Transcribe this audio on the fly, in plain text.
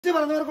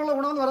പറഞ്ഞവർക്കുള്ള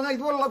ഗുണമെന്ന് പറഞ്ഞാൽ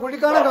ഇതുപോലുള്ള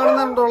കുഴിക്കാനം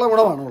കാണുന്നതിനുള്ള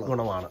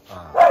ഗുണമാണ്.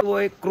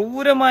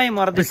 ക്രൂരമായി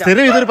മർദ്ദിച്ച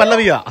ഇതൊരു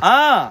പല്ലവിയാ.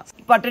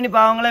 പട്ടിണി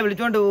പാവങ്ങളെ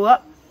വിളിച്ചോണ്ട് പോവുക,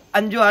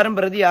 5 6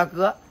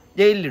 പ്രതിയാക്കുക,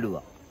 ജയിലിലിടുക,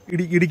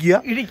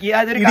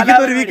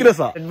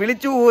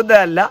 വിളിച്ചു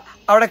പോകുന്നതല്ല,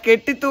 അവിടെ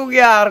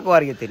കെട്ടിത്തൂകിയ ആർക്കും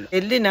അറിയത്തില്ല.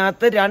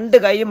 എല്ലിനകത്ത്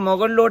 2 കൈയും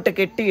മുകളിലോട്ട്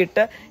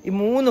കെട്ടിയിട്ട് ഈ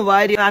 3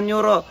 വാരി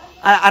 500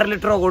 1/2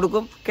 ലിറ്ററോ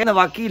കൊടുക്കും.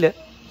 വക്കീല്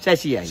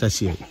ശശിയായി.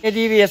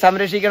 ജീവിയെ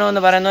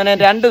സംരക്ഷിക്കണമെന്ന് പറയുന്നവനെ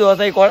 2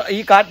 ദിവസം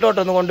ഈ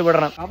കാട്ടിലോട്ടൊന്ന്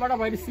കൊണ്ടുവിടണം. അവിടെ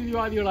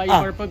പരിസ്ഥിതിവാദികളായി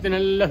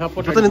കുഴപ്പത്തിനെല്ലാം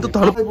സപ്പോർട്ട്.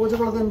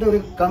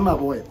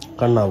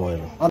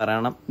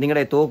 കാരണം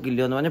നിങ്ങളുടെ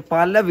തോക്കില്ലോ എന്ന് പറഞ്ഞാൽ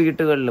പല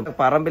വീട്ടുകളിലും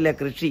പറമ്പിലെ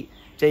കൃഷി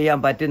ചെയ്യാൻ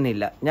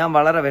പറ്റുന്നില്ല. ഞാൻ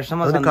വളരെ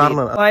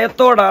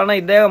ഭയത്തോടാണ്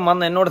ഇദ്ദേഹം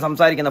വന്ന് എന്നോട്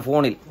സംസാരിക്കുന്ന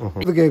ഫോണിൽ.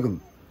 ഇത് കേൾക്കുന്നു.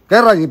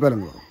 കേരള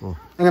ജീപ്പേലെന്ന് പറഞ്ഞു.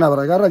 എങ്ങനെ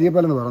പറയാം? കേരള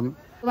ജീപ്പേലെന്ന് പറഞ്ഞു.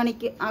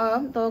 മണിക്ക്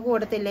തോക്ക്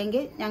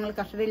കൊടുത്തില്ലെങ്കിൽ ഞങ്ങൾ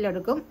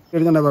കസ്റ്റഡിയിലെടുക്കും.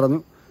 എഴുതന്നെ പറഞ്ഞു,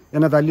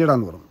 എന്നെ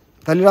തല്ലിയിടാന്ന് പറഞ്ഞു.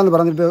 തല്ലിടാന്ന്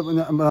പറഞ്ഞിട്ട്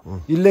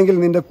ഇല്ലെങ്കിൽ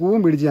നിന്റെ കൂവും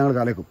പിടിച്ച് ഞങ്ങൾ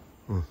കലക്കും,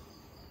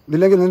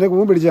 ഇല്ലെങ്കിൽ നിന്റെ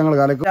കൂവും പിടിച്ച് ഞങ്ങൾ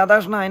കലക്കും.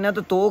 രാധാകൃഷ്ണൻ,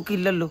 അതിനകത്ത്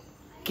തോക്കില്ലല്ലോ,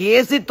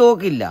 കേസിൽ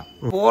തോക്കില്ല.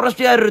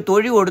 ഫോറസ്റ്റുകാരൊരു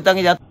തൊഴി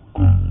കൊടുത്തെങ്കിൽ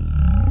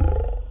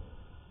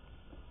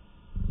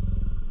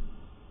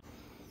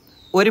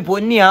ഒരു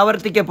പൊന്നി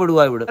ആവർത്തിക്കപ്പെടുക.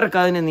 ഇവിടെ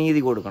അതിന്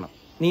നീതി കൊടുക്കണം,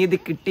 നീതി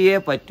കിട്ടിയേ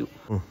പറ്റൂ.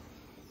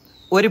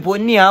 ഒരു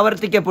പൊന്നി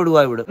ആവർത്തിക്കപ്പെടുക.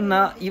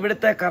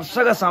 ഇവിടുത്തെ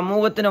കർഷക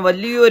സമൂഹത്തിന്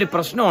വലിയൊരു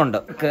പ്രശ്നമുണ്ട്.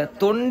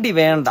 തൊണ്ടി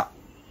വേണ്ട,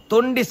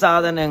 തൊണ്ടി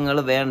സാധനങ്ങൾ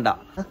വേണ്ട.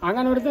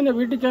 അങ്ങനെ ഒരുത്തന്റെ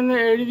വീട്ടിൽ ചെന്ന്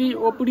എഴുതി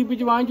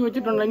ഒപ്പിടിപ്പിച്ച് വാങ്ങിച്ചു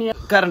വെച്ചിട്ടുണ്ട്. ഇനി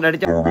കറണ്ട്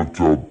അടിച്ച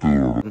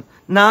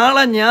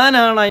നാളെ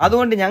ഞാനാണ്.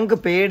 അതുകൊണ്ട് ഞങ്ങൾക്ക്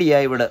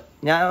പേടിയായി. ഇവിടെ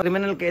ഞാൻ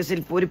ക്രിമിനൽ കേസിൽ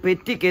ഒരു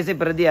പെറ്റി കേസിൽ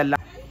പ്രതിയല്ല.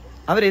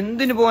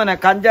 അവരെന്തിനു പോകാനാ?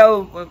 കഞ്ചാവ്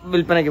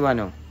വിൽപ്പനയ്ക്ക്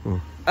പോകാനോ?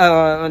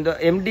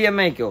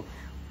 MDMAക്കോ?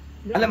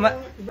 അല്ല,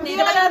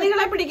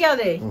 നിരപരാധികളെ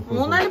പിടിക്കാതെ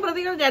 3-4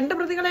 പ്രതികൾ 2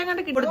 പ്രതികളെ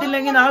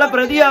കൊടുത്തില്ലെങ്കിൽ നാളെ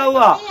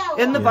പ്രതിയാവുക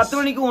എന്ന് 10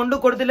 മണിക്ക് കൊണ്ട്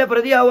കൊടുത്തില്ല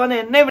പ്രതിയാവുക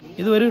എന്നെ.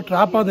 ഇതൊരു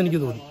ട്രാപ്പാന്ന് എനിക്ക്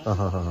തോന്നി.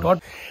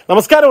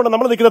 നമസ്കാരമുണ്ട്.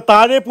 നമ്മൾ നിൽക്കുന്ന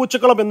താഴെ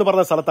പൂച്ചക്കുളം എന്ന്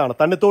പറഞ്ഞ സ്ഥലത്താണ്,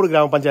 തണ്ണിത്തോട്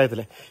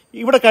ഗ്രാമപഞ്ചായത്തിലെ.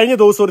 ഇവിടെ കഴിഞ്ഞ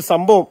ദിവസം ഒരു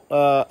സംഭവം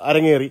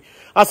അരങ്ങേറി.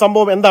 ആ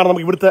സംഭവം എന്താണ്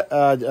നമുക്ക് ഇവിടുത്തെ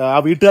ആ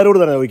വീട്ടുകാരോട്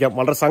തന്നെ ചോദിക്കാം.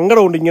 വളരെ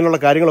സങ്കടമുണ്ട്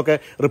ഇങ്ങനെയുള്ള കാര്യങ്ങളൊക്കെ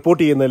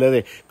റിപ്പോർട്ട് ചെയ്യുന്നതിൽ.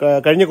 അതെ,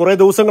 കഴിഞ്ഞ കുറെ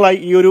ദിവസങ്ങളായി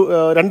ഈ ഒരു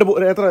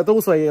എത്ര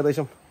ദിവസമായി?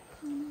 ഏകദേശം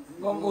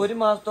 1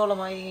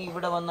 മാസത്തോളമായി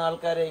ഇവിടെ വന്ന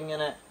ആൾക്കാരെ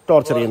ഇങ്ങനെ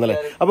ടോർച്ചർ ചെയ്യുന്നല്ലേ.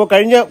 അപ്പോൾ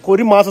കഴിഞ്ഞ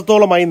 1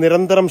 മാസത്തോളമായി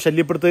നിരന്തരം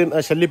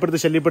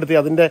ശല്യപ്പെടുത്തി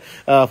അതിന്റെ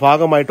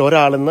ഭാഗമായിട്ട്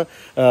ഒരാളിന്ന്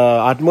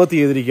ആത്മഹത്യ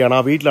ചെയ്തിരിക്കുകയാണ്.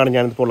 ആ വീട്ടിലാണ്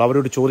ഞാനിപ്പോൾ.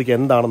 അവരോട് ചോദിക്കുക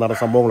എന്താണ് നടന്ന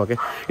സംഭവങ്ങളൊക്കെ.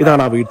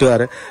 ഇതാണ് ആ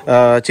വീട്ടുകാർ.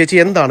 ചേച്ചി,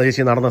 എന്താണ്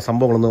ചേച്ചി നടന്ന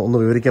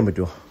സംഭവങ്ങളൊന്ന് വിവരിക്കാൻ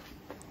പറ്റുമോ?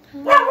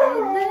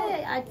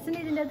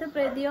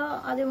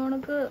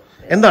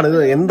 എന്താണ് ഇത്?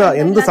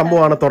 എന്ത്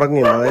സംഭവമാണ്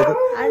തുടങ്ങിയത്? അതായത്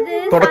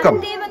തുടക്കം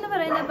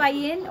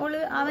പയ്യൻ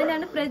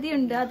അവനാണ്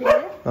പ്രതിയുണ്ട് അതില്.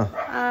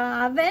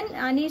 അവൻ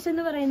അനീഷ്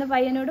എന്ന് പറയുന്ന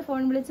പയ്യനോട്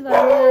ഫോൺ വിളിച്ച്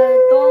പറഞ്ഞു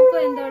തോക്ക്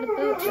എന്തോ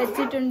എടുത്ത്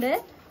വെച്ചിട്ടുണ്ട്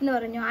എന്ന്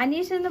പറഞ്ഞു.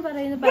 അനീഷ് എന്ന്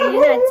പറയുന്ന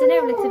പയ്യൻ അച്ഛനെ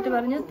വിളിച്ചിട്ട്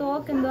പറഞ്ഞു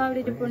തോക്ക് എന്തോ അവിടെ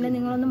ഇരിപ്പുണ്ട്,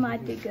 നിങ്ങളൊന്ന്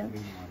മാറ്റിക്കുക.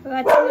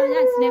 അച്ഛൻ പറഞ്ഞു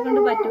അച്ഛനെ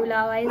കൊണ്ട് പറ്റൂല,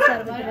 വയസ്സ്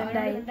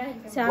 62ആയി,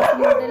 ശ്വാസം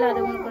മുതൽ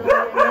അതുകൊണ്ടുള്ള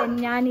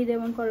ഞാൻ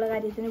ഇതേകൊണ്ടുള്ള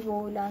കാര്യത്തിന്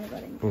പോകില്ല എന്ന്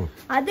പറഞ്ഞു.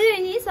 അത്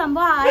കഴിഞ്ഞ് ഈ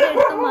സംഭവം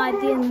ആരെടുത്ത്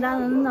മാറ്റി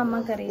എന്താണെന്ന്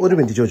നമുക്കറിയാം. ഒരു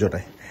മിനിറ്റ്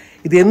ചോദിച്ചോട്ടെ,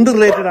 ഇത് എന്ത്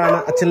റിലേറ്റഡ് ആണ്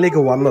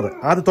അച്ഛനിലേക്ക് വന്നത്?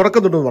 ആദ്യം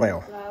തുടക്കം തൊട്ടെന്ന്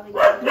പറയാമോ?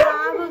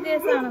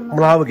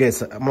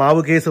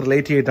 മ്ലാവ് കേസ്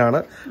റിലേറ്റ് ചെയ്തിട്ടാണ്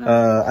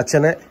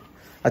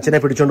അച്ഛനെ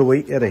പിടിച്ചോണ്ട്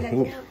പോയി.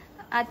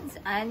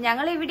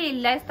 ഞങ്ങൾ ഇവിടെ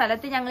ഇല്ല,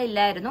 സ്ഥലത്ത് ഞങ്ങൾ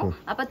ഇല്ലായിരുന്നു.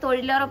 അപ്പൊ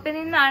തൊഴിലുറപ്പിൽ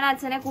നിന്നാണ്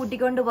അച്ഛനെ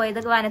കൂട്ടിക്കൊണ്ടു പോയത്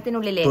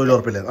വനത്തിനുള്ളിലേക്ക്.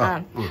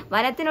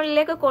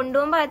 വനത്തിനുള്ളിലേക്ക്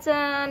കൊണ്ടുപോകുമ്പോ അച്ഛൻ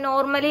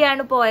നോർമലി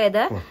ആണ്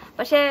പോയത്.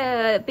 പക്ഷെ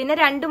പിന്നെ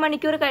 2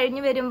 മണിക്കൂർ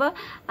കഴിഞ്ഞ് വരുമ്പോ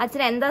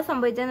അച്ഛൻ എന്താ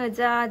സംഭവിച്ചതെന്ന്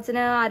വെച്ചാൽ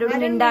അച്ഛന് ആരോടും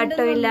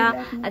മിണ്ടാട്ടോ ഇല്ല.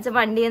 അച്ഛൻ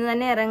വണ്ടിയിൽ നിന്ന്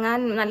തന്നെ ഇറങ്ങാൻ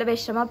നല്ല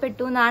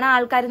വിഷമപ്പെട്ടു എന്നാണ്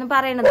ആൾക്കാരെന്ന്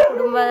പറയുന്നത്.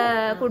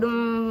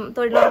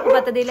 തൊഴിലുറപ്പ്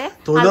പദ്ധതിയിലെ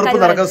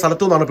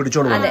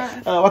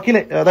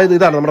അതായത്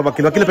ഇതാണ് നമ്മുടെ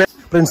വക്കീൽ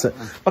പ്രിൻസ്.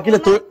 വക്കീലെ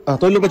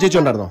തൊഴിലുറപ്പ് ചേച്ചി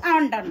ഉണ്ടായിരുന്നോ?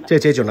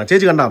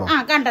 ചേച്ചി കണ്ടാണോ?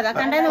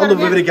 ഒന്ന്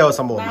വിവരിക്കാവോ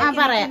സംഭവം?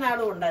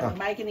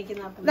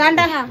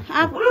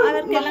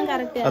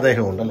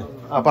 അദ്ദേഹം ഉണ്ടല്ലേ.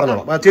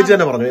 പറഞ്ഞോളാം, ചേച്ചി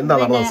തന്നെ പറഞ്ഞു എന്താ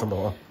നടന്ന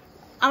സംഭവം.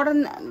 അവിടെ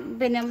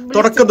പിന്നെ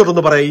തുടക്കം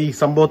തൊട്ടൊന്ന് പറയാം ഈ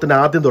സംഭവത്തിന്റെ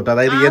ആദ്യം തൊട്ട്.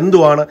 അതായത്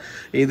എന്തുവാണ്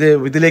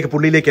ഇതിലേക്ക്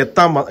പുള്ളിയിലേക്ക്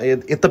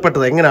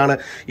എത്തപ്പെട്ടത്, എങ്ങനെയാണ്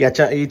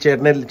ഈ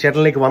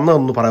ചേട്ടനിലേക്ക്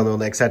വന്നതെന്ന്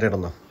പറയുന്നത് എക്സാക്റ്റ്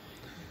ആയിട്ടൊന്ന്.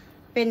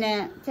 പിന്നെ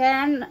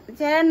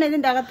ചേട്ടൻ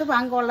ഇതിന്റെ അകത്ത്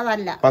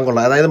പങ്കുള്ളതല്ല.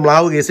 അതായത്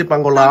മ്ലാവ് കേസിൽ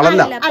പങ്കുള്ള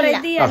ആളല്ല,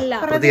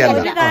 പ്രതിയല്ല.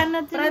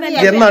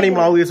 എന്നാണ് ഈ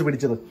മ്ലാവ് കേസ്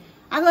പിടിച്ചത്?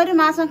 അത് 1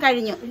 മാസം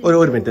കഴിഞ്ഞു.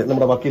 ഒരു മിനിറ്റ്,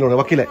 നമ്മുടെ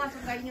വക്കീലെ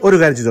ഒരു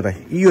കാര്യം ചോദിച്ചോട്ടെ.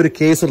 ഈ ഒരു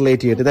കേസ്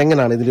റിലേറ്റ് ചെയ്തിട്ട്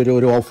ഇതെങ്ങനെയാണ് ഇതിന്റെ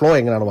ഒരു ഫ്ലോ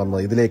എങ്ങനെയാണ്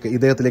വന്നത്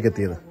ഇദ്ദേഹത്തിലേക്ക്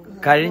എത്തിയത്?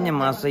 കഴിഞ്ഞ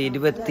മാസം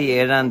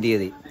 27-ാം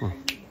തീയതി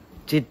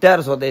ചിറ്റാർ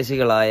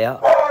സ്വദേശികളായ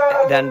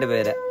 2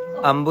 പേര്,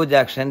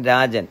 അംബുജാക്ഷൻ,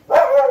 രാജൻ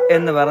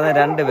എന്ന് പറഞ്ഞ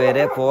 2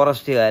 പേര്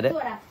ഫോറസ്റ്റുകാര്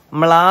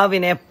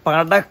മ്ലാവിനെ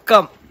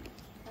പടക്കം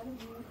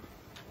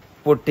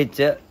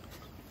പൊട്ടിച്ച്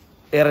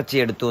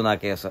ഇറച്ചിയെടുത്തു എന്നാ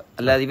കേസ്.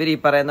 അല്ലാതെ ഇവർ ഈ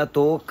പറയുന്ന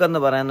തോക്കെന്ന്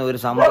പറയുന്ന ഒരു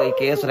സംഭവം ഈ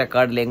കേസ്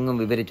റെക്കോർഡിൽ എങ്ങും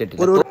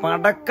വിവരിച്ചിട്ടില്ല.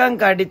 പടക്കം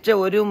കടിച്ച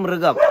ഒരു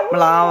മൃഗം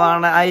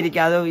മ്ലാവാണ്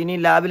ആയിരിക്കും. അത് ഇനി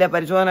ലാബിലെ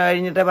പരിശോധന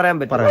കഴിഞ്ഞിട്ടേ പറയാൻ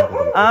പറ്റും.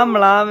 ആ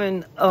മ്ലാവ്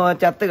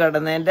ചത്ത്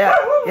കിടന്നതിന്റെ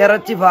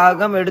ഇറച്ചി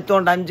ഭാഗം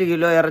എടുത്തോണ്ട് 5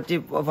 കിലോ ഇറച്ചി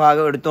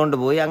ഭാഗം എടുത്തോണ്ട്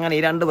പോയി. അങ്ങനെ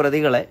ഈ 2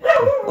 പ്രതികളെ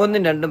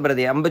ഒന്നും രണ്ടും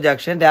പ്രതി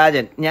അംബുജാക്ഷൻ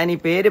രാജൻ. ഞാൻ ഈ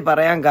പേര്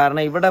പറയാൻ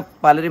കാരണം ഇവിടെ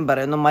പലരും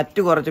പറയുന്നു,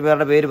 മറ്റു കുറച്ച്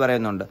പേരുടെ പേര്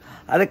പറയുന്നുണ്ട്.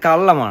 അത്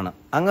കള്ളമാണ്.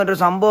 അങ്ങനെ ഒരു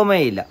സംഭവമേ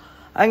ഇല്ല.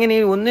 അങ്ങനെ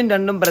ഈ ഒന്നും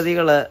രണ്ടും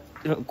പ്രതികൾ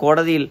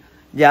കോടതിയിൽ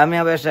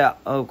ജാമ്യാപേക്ഷ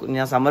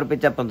ഞാൻ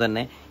സമർപ്പിച്ചപ്പം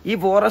തന്നെ ഈ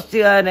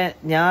ഫോറസ്റ്റുകാരെ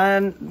ഞാൻ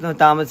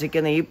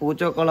താമസിക്കുന്ന ഈ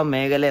പൂച്ചോക്കുളം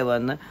മേഖലയിൽ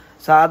വന്ന്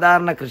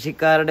സാധാരണ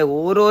കൃഷിക്കാരുടെ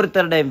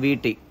ഓരോരുത്തരുടെയും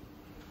വീട്ടിൽ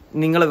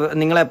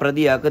നിങ്ങളെ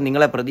പ്രതിയാക്കും,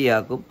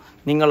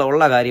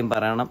 നിങ്ങളുള്ള കാര്യം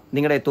പറയണം,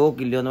 നിങ്ങളുടെ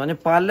തോക്കില്ലയോ എന്ന് പറഞ്ഞ്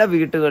പല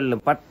വീട്ടുകളിലും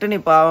പട്ടിണി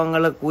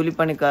പാവങ്ങൾ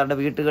കൂലിപ്പണിക്കാരുടെ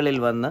വീട്ടുകളിൽ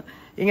വന്ന്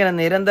ഇങ്ങനെ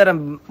നിരന്തരം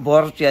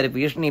ഫോറസ്റ്റുകാർ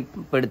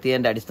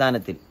ഭീഷണിപ്പെടുത്തിയതിൻ്റെ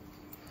അടിസ്ഥാനത്തിൽ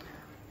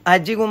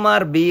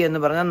അജികുമാർ ബി എന്ന്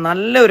പറഞ്ഞ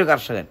നല്ലൊരു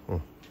കർഷകൻ,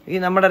 ഈ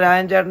നമ്മുടെ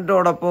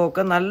രാജൻചേട്ടനോടൊപ്പം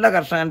ഒക്കെ നല്ല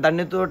കർഷകൻ,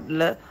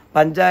 തണ്ണിത്തോട്ടിലെ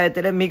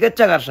പഞ്ചായത്തിലെ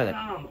മികച്ച കർഷകൻ,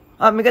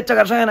 ആ മികച്ച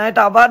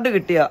കർഷകനായിട്ട് അവാർഡ്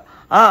കിട്ടിയ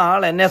ആ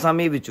ആൾ എന്നെ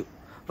സമീപിച്ചു.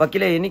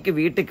 വക്കീലെ, എനിക്ക്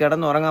വീട്ടിൽ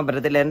കിടന്നുറങ്ങാൻ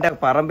പറ്റത്തില്ല, എൻ്റെ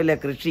പറമ്പിലെ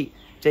കൃഷി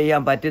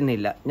ചെയ്യാൻ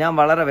പറ്റുന്നില്ല, ഞാൻ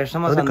വളരെ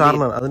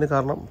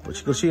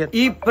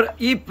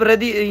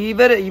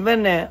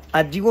ഇവന്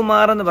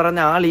അജികുമാർ എന്ന് പറഞ്ഞ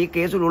ആൾ ഈ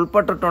കേസിൽ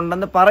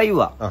ഉൾപ്പെട്ടിട്ടുണ്ടെന്ന്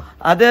പറയുക.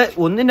 അത്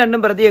ഒന്നും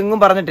രണ്ടും പ്രതി എങ്ങും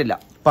പറഞ്ഞിട്ടില്ല,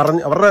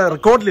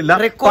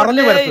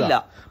 റെക്കോർഡിലില്ല.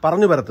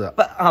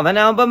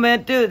 അവനാകുമ്പോ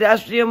മറ്റ്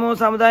രാഷ്ട്രീയമോ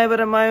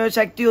സമുദായപരമായോ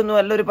ശക്തിയൊന്നും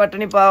അല്ല, ഒരു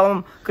പട്ടിണി പാവം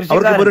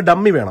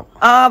കൃഷിക്കാരൻ,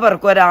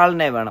 അവർക്ക്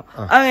ഒരാളിനെ വേണം.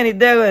 അങ്ങനെ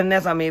ഇദ്ദേഹം എന്നെ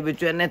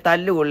സമീപിച്ചു, എന്നെ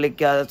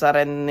തല്ലുകൊള്ളിക്കാതെ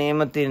സാറേ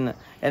നിയമത്തിൽ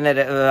എന്നെ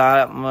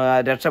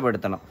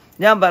രക്ഷപ്പെടുത്തണം.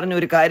 ഞാൻ പറഞ്ഞു,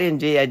 ഒരു കാര്യം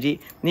ചെയ്യ അജി,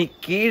 നീ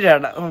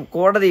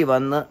കോടതി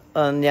വന്ന്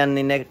ഞാൻ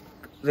നിന്നെ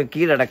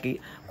കീഴടക്കി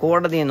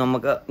കോടതിയിൽ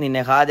നമുക്ക്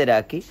നിന്നെ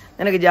ഹാജരാക്കി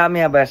നിനക്ക്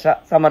ജാമ്യാപേക്ഷ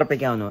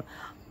സമർപ്പിക്കാമെന്ന്.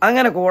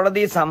 അങ്ങനെ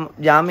കോടതി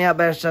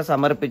ജാമ്യാപേക്ഷ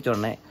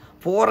സമർപ്പിച്ചോണ്ടേ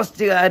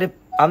ഫോറസ്റ്റുകാർ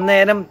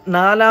അന്നേരം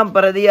 4ാം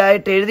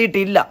പ്രതിയായിട്ട്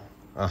എഴുതിയിട്ടില്ല.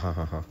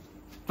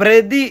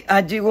 പ്രതി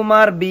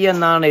അജികുമാർ ബി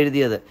എന്നാണ്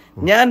എഴുതിയത്.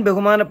 ഞാൻ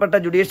ബഹുമാനപ്പെട്ട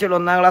ജുഡീഷ്യൽ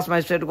 1ാം ക്ലാസ്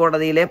മജിസ്ട്രേറ്റ്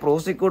കോടതിയിലെ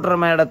പ്രോസിക്യൂട്ടർ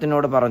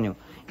മാഡത്തിനോട് പറഞ്ഞു,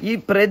 ഈ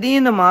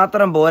പ്രതിന്ന്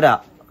മാത്രം പോരാ,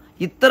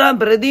 ഇത്ര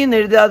പ്രതിന്ന്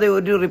എഴുതാതെ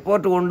ഒരു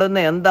റിപ്പോർട്ട്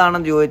കൊണ്ടുവന്ന്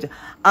എന്താണെന്ന് ചോദിച്ചു.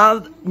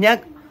 ഞാൻ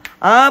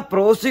ആ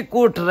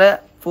പ്രോസിക്യൂട്ടർ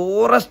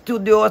ഫോറസ്റ്റ്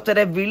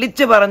ഉദ്യോഗസ്ഥരെ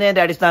വിളിച്ചു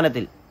പറഞ്ഞതിന്റെ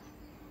അടിസ്ഥാനത്തിൽ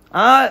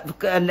ആ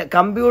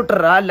കമ്പ്യൂട്ടർ,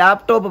 ആ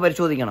ലാപ്ടോപ്പ്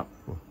പരിശോധിക്കണം,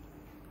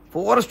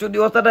 ഫോറസ്റ്റ്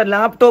ഉദ്യോഗസ്ഥരുടെ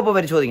ലാപ്ടോപ്പ്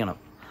പരിശോധിക്കണം.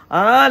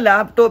 ആ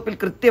ലാപ്ടോപ്പിൽ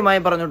കൃത്യമായി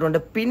പറഞ്ഞിട്ടുണ്ട്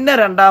പിന്നെ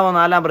 2ാമോ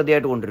 4ാം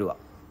പ്രതിയായിട്ട് കൊണ്ടുവരിക.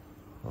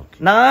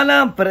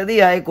 4ാം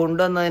പ്രതിയായി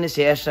കൊണ്ടുവന്നതിന്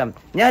ശേഷം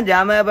ഞാൻ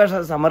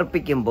ജാമ്യാപേക്ഷ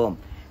സമർപ്പിക്കുമ്പോൾ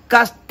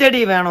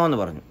കസ്റ്റഡി വേണമെന്ന്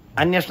പറഞ്ഞു.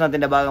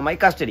 അന്വേഷണത്തിന്റെ ഭാഗമായി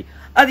കസ്റ്റഡി,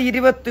 അത്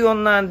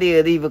 21-ാം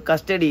തീയതി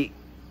കസ്റ്റഡി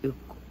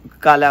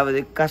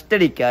കാലാവധി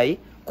കസ്റ്റഡിക്കായി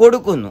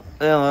കൊടുക്കുന്നു.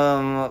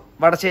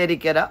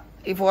 വടശ്ശേരിക്കര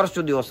ഈ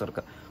ഫോറസ്റ്റ്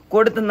ഉദ്യോഗസ്ഥർക്ക്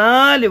കൊടുത്ത്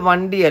 4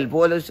 വണ്ടിയൽ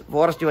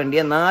ഫോറസ്റ്റ്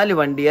വണ്ടിയെ 4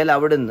 വണ്ടിയൽ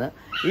അവിടുന്ന്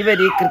ഇവർ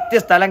ഈ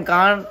കൃത്യസ്ഥലം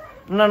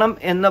കാണണം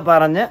എന്ന്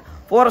പറഞ്ഞ്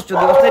ഫോറസ്റ്റ്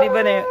ഉദ്യോഗസ്ഥർ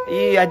ഇവനെ ഈ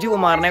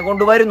അജികുമാറിനെ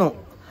കൊണ്ടുവരുന്നു.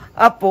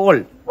 അപ്പോൾ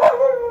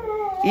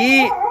ഈ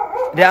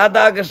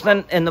രാധാകൃഷ്ണൻ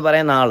എന്ന്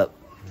പറയുന്ന ആള്,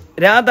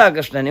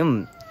 രാധാകൃഷ്ണനും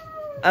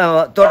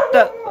തൊട്ട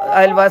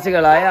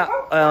അയൽവാസികളായ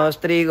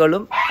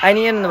സ്ത്രീകളും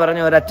അനിയൻ എന്ന് പറഞ്ഞ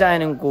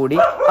ഒരച്ചായനും കൂടി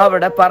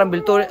അവിടെ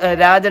പറമ്പിൽ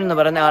രാജൻ എന്ന്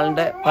പറഞ്ഞ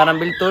ആളുടെ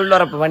പറമ്പിൽ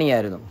തൊഴിലുറപ്പ്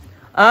പണിയായിരുന്നു.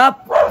 ആ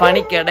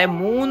പണിക്കിടെ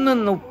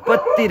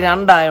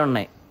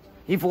 3:32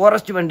 ഈ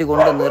ഫോറസ്റ്റ് വണ്ടി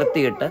കൊണ്ട്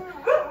നിർത്തിയിട്ട്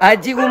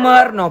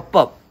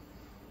അജികുമാറിനൊപ്പം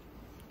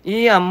ഈ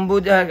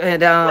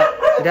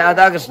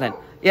രാധാകൃഷ്ണൻ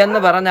എന്ന്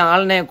പറഞ്ഞ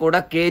ആളിനെ കൂടെ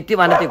കയറ്റി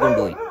വനത്തിൽ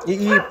കൊണ്ടുപോയി.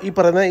 ഈ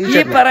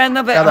പറയുന്ന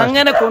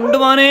അങ്ങനെ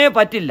കൊണ്ടുപോകാനേ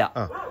പറ്റില്ല.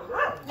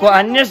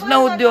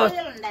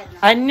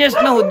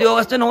 അന്വേഷണ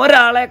ഉദ്യോഗസ്ഥൻ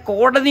ഒരാളെ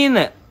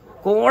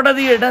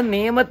കോടതിയുടെ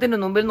നിയമത്തിന്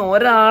മുമ്പിൽ നിന്ന്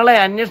ഒരാളെ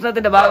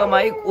അന്വേഷണത്തിന്റെ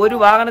ഭാഗമായി ഒരു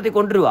വാഹനത്തിൽ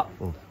കൊണ്ടുവരിക.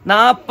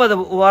 40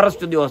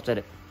 ഫോറസ്റ്റ്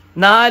ഉദ്യോഗസ്ഥര്,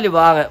 4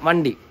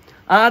 വണ്ടി.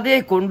 അതേ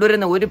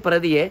കൊണ്ടുവരുന്ന ഒരു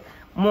പ്രതിയെ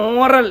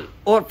മോറൽ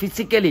ഓർ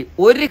ഫിസിക്കലി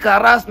ഒരു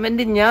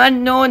ഹറാസ്മെന്റ് ഞാൻ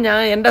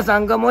എന്റെ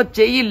സംഘമോ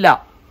ചെയ്യില്ല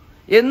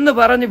എന്ന്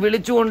പറഞ്ഞ്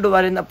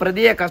വിളിച്ചുകൊണ്ടുവരുന്ന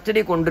പ്രതിയെ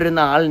കസ്റ്റഡി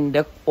കൊണ്ടുവരുന്ന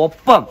ആളിന്റെ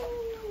ഒപ്പം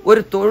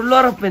ഒരു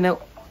തൊഴിലുറപ്പിന്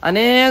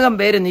അനേകം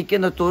പേര്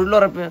നിൽക്കുന്ന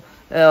തൊഴിലുറപ്പ്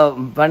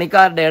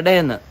പണിക്കാരുടെ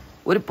ഇടയിൽ നിന്ന്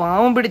ഒരു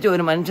പാവം പിടിച്ച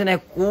ഒരു മനുഷ്യനെ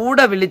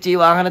കൂടെ വിളിച്ച് ഈ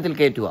വാഹനത്തിൽ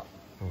കയറ്റുക.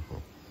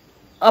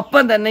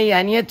 അപ്പം തന്നെ ഈ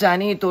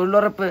അനിയച്ചാനി ഈ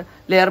തൊഴിലുറപ്പിൽ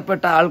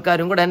ഏർപ്പെട്ട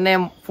ആൾക്കാരും കൂടെ എന്നെ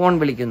ഫോൺ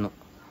വിളിക്കുന്നു,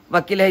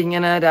 വക്കീലെ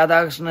ഇങ്ങനെ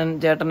രാധാകൃഷ്ണൻ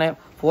ചേട്ടനെ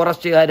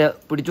ഫോറസ്റ്റുകാർ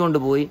പിടിച്ചുകൊണ്ട്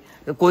പോയി,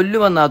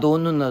 കൊല്ലുമെന്നാണ്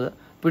തോന്നുന്നത്,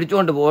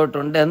 പിടിച്ചുകൊണ്ട്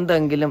പോയിട്ടുണ്ട്,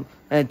 എന്തെങ്കിലും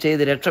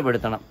ചെയ്ത്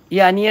രക്ഷപ്പെടുത്തണം. ഈ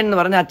അനിയൻ എന്ന്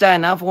പറഞ്ഞ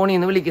അച്ചായൻ ആ ഫോണിൽ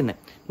നിന്ന് വിളിക്കുന്നത്.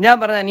 ഞാൻ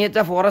പറഞ്ഞ അനിയച്ച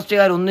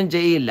ഫോറസ്റ്റുകാരൊന്നും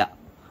ചെയ്യില്ല,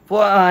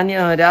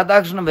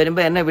 രാധാകൃഷ്ണൻ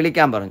വരുമ്പോൾ എന്നെ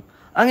വിളിക്കാൻ പറഞ്ഞു.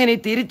 അങ്ങനെ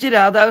തിരിച്ച്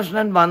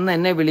രാധാകൃഷ്ണൻ വന്ന്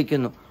എന്നെ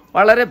വിളിക്കുന്നു.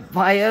 വളരെ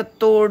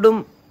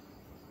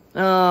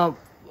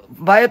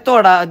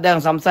ഭയത്തോടാ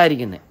അദ്ദേഹം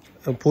സംസാരിക്കുന്നത്.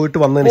 പോയിട്ട്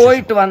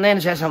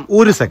വന്നതിന് ശേഷം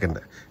ഒരു സെക്കൻഡ്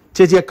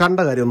ചേച്ചിയെ കണ്ട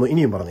കാര്യം ഒന്ന്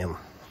ഇനിയും പറഞ്ഞു.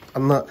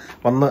 അന്ന്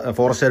വന്ന്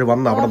ഫോറസ്റ്റുകാർ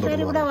വന്ന്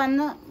ഇവിടെ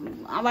വന്ന്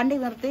വണ്ടി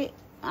നിർത്തി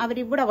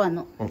അവരിവിടെ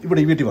വന്നു, ഈ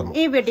വീട്ടിൽ വന്നു.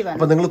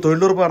 നിങ്ങൾ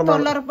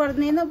തൊഴിലുറപ്പ്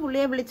നിന്ന്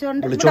പുള്ളിയെ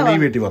വിളിച്ചോണ്ട്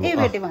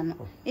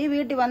ഈ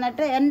വീട്ടിൽ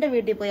വന്നിട്ട് എന്റെ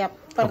വീട്ടിൽ പോയി,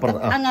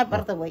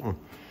 അങ്ങപ്പുറത്ത് പോയി.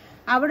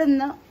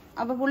 അവിടുന്ന്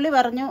അപ്പൊ പുള്ളി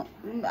പറഞ്ഞു,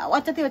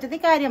 ഒച്ചത്തി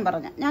കാര്യം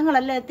പറഞ്ഞു.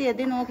 ഞങ്ങളെല്ലാം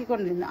എത്തി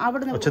നോക്കിക്കൊണ്ടിരുന്നു.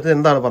 അവിടുന്ന്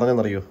എന്താണ്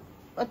പറഞ്ഞെന്നറിയോ?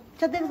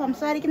 ഒച്ചത്തിൽ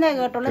സംസാരിക്കുന്നേ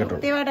കേട്ടുള്ളൂ,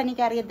 കൃത്യമായിട്ട്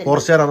എനിക്ക് അറിയത്തില്ല.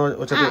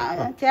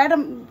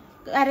 ചേട്ടൻ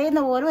കരയുന്ന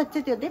പോലും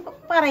ഒച്ചത്തി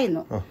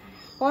പറയുന്നു.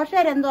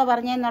 പോഷകരെന്തോ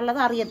പറഞ്ഞെന്നുള്ളത്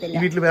അറിയത്തില്ല.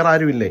 വീട്ടിൽ വേറെ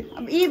ആരുമില്ലേ?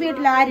 ഈ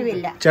വീട്ടിൽ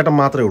ആരുമില്ല, ചേട്ടൻ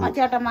മാത്രമേ ഉള്ളൂ.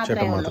 ചേട്ടൻ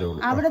മാത്രമേ ഉള്ളൂ.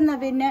 അവിടുന്ന്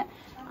പിന്നെ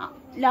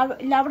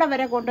അവിടെ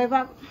വരെ കൊണ്ടുപോയപ്പോ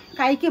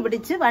കൈക്ക്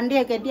പിടിച്ച്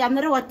വണ്ടിയെ കയറ്റി.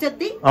 അന്നേരം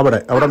ഒച്ചത്തി അവിടെ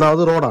റോഡാണ്,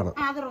 അത് റോഡാണ്.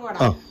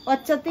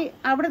 ഒച്ചത്തി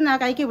അവിടുന്ന്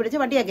കൈക്ക് പിടിച്ച്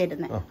വണ്ടിയെ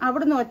കയറ്റുന്നത്.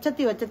 അവിടുന്ന്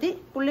ഒച്ചത്തി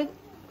പുള്ളി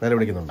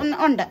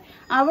ഉണ്ട്.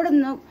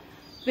 അവിടുന്ന്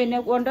പിന്നെ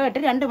കൊണ്ടുപോയിട്ട്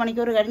 2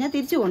 മണിക്കൂർ കഴിഞ്ഞ്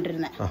തിരിച്ചു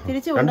കൊണ്ടിരുന്നത്.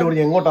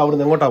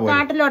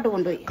 കാട്ടിലോട്ട്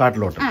കൊണ്ടുപോയി.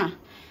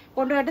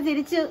 കൊണ്ടുപോയിട്ട്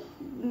തിരിച്ച്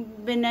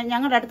പിന്നെ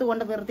ഞങ്ങളുടെ അടുത്ത്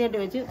കൊണ്ട് നിർത്തിയിട്ട്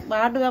വെച്ച്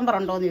വാർഡ് മെമ്പർ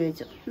ഉണ്ടോന്ന്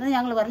ചോദിച്ചു. എന്നിട്ട്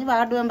ഞങ്ങൾ പറഞ്ഞു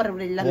വാർഡ് മെമ്പർ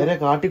ഇവിടെ ഇല്ല.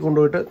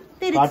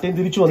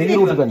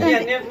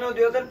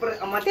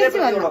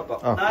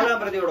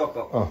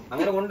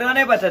 അങ്ങനെ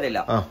കൊണ്ടുപോകാനേ പറ്റത്തില്ല.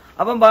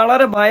 അപ്പം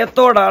വളരെ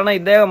ഭയത്തോടാണ്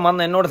ഇദ്ദേഹം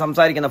വന്ന് എന്നോട്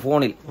സംസാരിക്കുന്ന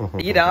ഫോണിൽ.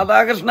 ഈ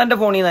രാധാകൃഷ്ണന്റെ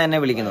ഫോണിൽ നിന്നാണ് എന്നെ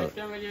വിളിക്കുന്നത്.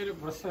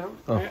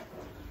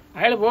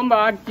 അയാൾ പോകുമ്പോ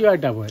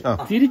ആക്റ്റീവായിട്ടാ പോയത്.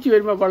 തിരിച്ചു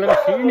വരുമ്പോ വളരെ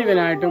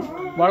ക്ഷീണിതനായിട്ടും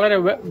വളരെ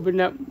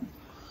പിന്നെ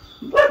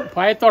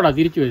ഭയത്തോടാ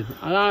തിരിച്ചു വരുന്നത്.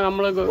 അതാണ്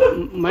നമ്മൾ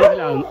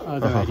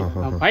മനസ്സിലാകുന്ന കാര്യം.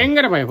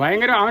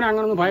 ഭയങ്കര അവൻ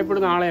അങ്ങനൊന്നും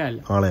ഭയപ്പെടുന്ന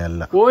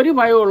ആളെയല്ല. ഒരു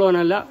ഭയം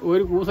ഉള്ളവനല്ല,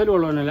 ഒരു കൂസലും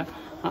ഉള്ളവനല്ല,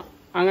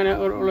 അങ്ങനെ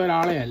ഉള്ള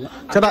ഒരാളെ അല്ല.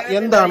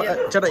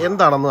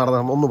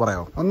 എന്താണെന്ന് ഒന്ന്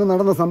പറയാം. അന്ന്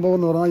നടന്ന സംഭവം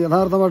എന്ന് പറഞ്ഞാൽ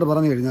യഥാർത്ഥമായിട്ട്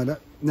പറഞ്ഞു കഴിഞ്ഞാൽ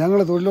ഞങ്ങൾ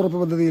തൊഴിലുറപ്പ്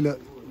പദ്ധതിയിൽ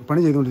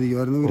പണി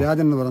ചെയ്തുകൊണ്ടിരിക്കുമായിരുന്നു.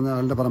 രാജൻ എന്ന് പറഞ്ഞ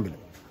ആളുടെ പറമ്പിൽ.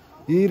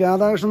 ഈ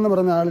രാധാകൃഷ്ണൻ എന്ന്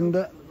പറഞ്ഞ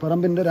ആളിന്റെ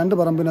പറമ്പിന്റെ 2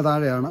 പറമ്പിന്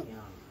താഴെയാണ്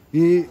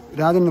ഈ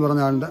രാജൻ എന്ന്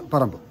പറഞ്ഞ ആളിന്റെ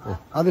പറമ്പ്.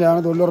 അതിലാണ്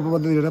തൊഴിലുറപ്പ്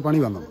പദ്ധതിയുടെ പണി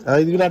വന്നത്.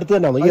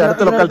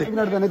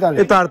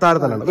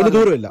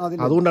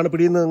 അതുകൊണ്ടാണ്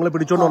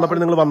പിടിച്ചോണ്ട്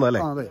വന്നപ്പോഴും നിങ്ങൾ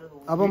വന്നതല്ലേ? അതെ.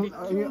 അപ്പം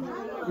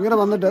ഇങ്ങനെ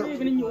വന്നിട്ട്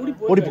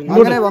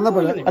അങ്ങനെ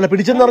വന്നപ്പോൾ അല്ല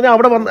പിടിച്ചെന്ന് പറഞ്ഞാൽ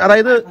അവിടെ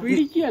അതായത്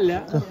പിടിക്കല്ല,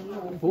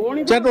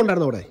 ചേട്ടൻ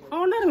ഉണ്ടായിരുന്നു അവിടെ?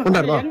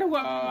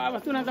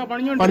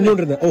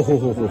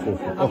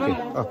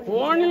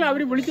 ഫോണിൽ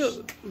അവര്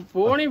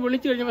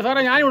വിളിച്ചു കഴിഞ്ഞപ്പോ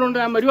സാറേ ഞാൻ ഇവിടെ ഉണ്ട്,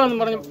 ഞാൻ വരുവാന്ന്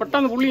പറഞ്ഞു.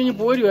 പെട്ടെന്ന് പുള്ളി ഇനി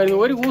പോരുമായിരുന്നു.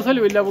 ഒരു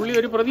കൂസലും ഇല്ല. പുള്ളി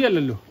ഒരു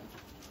പ്രതിയല്ലല്ലോ.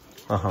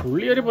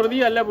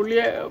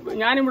 പുള്ളിയെ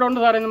ഞാനിവിടെ ഉണ്ട്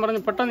സാറേ എന്ന്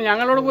പറഞ്ഞു. പെട്ടെന്ന്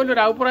ഞങ്ങളോട് പോലും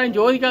ഒരു അഭിപ്രായം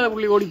ചോദിക്കാതെ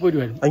പുള്ളി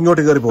ഓടിപ്പോരുമായിരുന്നു.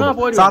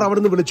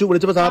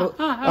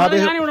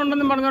 ഞാനിവിടെ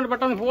ഉണ്ടെന്ന് പറഞ്ഞോണ്ട്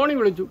പെട്ടെന്ന് ഫോണിൽ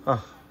വിളിച്ചു.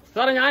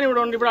 സാറേ ഞാനിവിടെ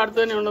ഉണ്ട്, ഇവിടെ അടുത്ത്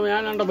തന്നെ ഉണ്ട്,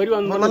 ഞാൻ കണ്ട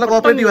വരുവാന്ന്.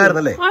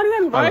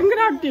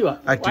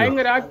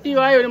 ഭയങ്കര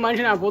ആക്റ്റീവായ ഒരു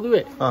മനുഷ്യനാ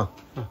പൊതുവെ.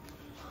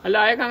 അല്ല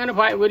അയാൾക്ക് അങ്ങനെ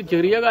ഒരു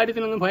ചെറിയ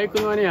കാര്യത്തിനൊന്നും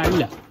ഭയക്കുന്നവനെ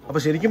അല്ല. അപ്പൊ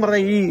ശരിക്കും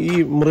പറഞ്ഞാൽ ഈ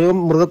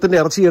മൃഗത്തിന്റെ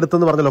ഇറച്ചി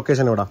എടുത്തെന്ന് പറഞ്ഞ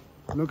ലൊക്കേഷൻ എവിടാ?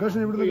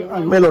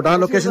 മേലോട്ട് ആ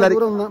ലൊക്കേഷൻ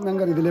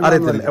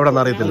അറിയത്തില്ല, എവിടെ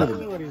അറിയത്തില്ല.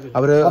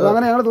 അവര്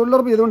അങ്ങനെ ഞങ്ങൾ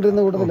തൊഴിലുറപ്പ്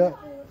ചെയ്തുകൊണ്ടിരുന്ന കൂട്ടത്തില്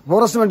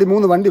ഫോറസ്റ്റ് വണ്ടി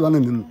 3 വണ്ടി വന്ന്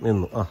നിന്നു.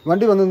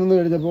 വണ്ടി വന്ന് നിന്ന്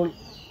കഴിഞ്ഞപ്പോൾ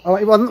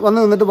വന്ന്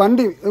നിന്നിട്ട്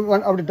വണ്ടി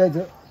അവിടെ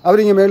ഇട്ടേച്ച്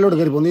അവരിങ്ങനെ മേളിലോട്ട്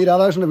കയറി പോകുന്നു. ഈ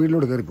രാധാകൃഷ്ണന്റെ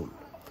വീട്ടിലോട്ട്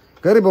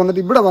കയറി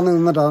പോന്നിട്ട് ഇവിടെ വന്ന്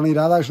നിന്നിട്ടാണ് ഈ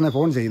രാധാകൃഷ്ണനെ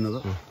ഫോൺ ചെയ്യുന്നത്.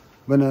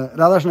 പിന്നെ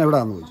രാധാകൃഷ്ണൻ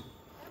എവിടെയാണെന്ന് ചോദിച്ചു.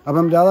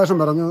 അപ്പം രാധാകൃഷ്ണൻ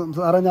പറഞ്ഞു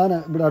സാറേ ഞാൻ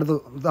ഇവിടെ അടുത്ത്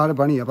താഴെ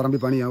പറമ്പിൽ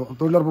പണിയാണ്,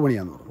 തൊഴിലുറപ്പ്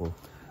പണിയാന്ന് പറഞ്ഞു.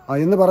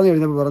 എന്ന് പറഞ്ഞു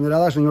കഴിഞ്ഞപ്പോൾ പറഞ്ഞു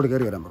രാധാകൃഷ്ണൻ ഇങ്ങോട്ട്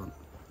കയറി വരാൻ പറഞ്ഞു.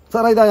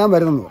 സാറേ ഞാൻ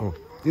വരുന്നെന്ന് പറഞ്ഞു.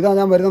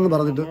 ഞാൻ വരുന്നെന്ന്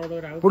പറഞ്ഞിട്ട്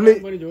പുള്ളി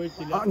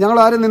ഞങ്ങൾ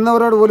ആരും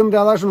നിന്നവരോട് പോലും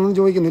രാധാകൃഷ്ണൻ ഒന്നും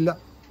ചോദിക്കുന്നില്ല.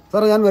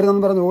 സാറേ ഞാൻ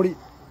വരുന്നെന്ന് പറഞ്ഞ് ഓടി.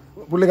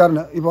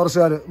 പുള്ളിക്കാരന് ഈ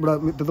ഫോറസ്റ്റുകാർ ഇവിടെ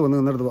മുറ്റത്ത് വന്ന്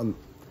നിന്നിടത്ത് വന്നു.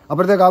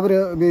 അപ്പോഴത്തേക്ക് അവര്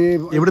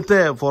ഇവിടുത്തെ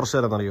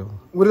ഫോറസ്റ്റുകാരെന്നറിയോ?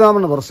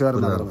 ഗുരുതാമണ്ണ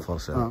ഫോറസ്റ്റുകാരെന്നാണ്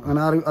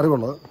അങ്ങനെ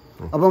അറിവുള്ളത്.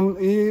 അപ്പം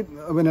ഈ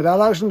പിന്നെ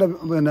രാധാകൃഷ്ണന്റെ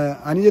പിന്നെ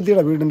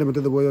അനുജത്തിയുടെ വീടിന്റെ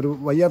മുറ്റത്ത് പോയി ഒരു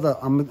വയ്യാത്ത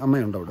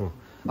അമ്മയുണ്ട്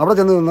അവിടെ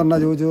ചെന്ന് നിന്നിട്ടാ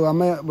ചോദിച്ചു.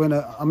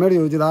 അമ്മയോട്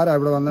ചോദിച്ചത് ആരാ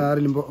ഇവിടെ വന്ന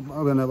ആരെങ്കിലും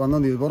പിന്നെ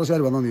വന്നെന്ന് ചോദിച്ചു.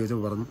 ഫോറസ്റ്റുകാർ വന്നെന്ന്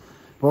ചോദിച്ചപ്പോൾ പറഞ്ഞു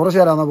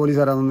ഫോറസ്റ്റുകാരാണോ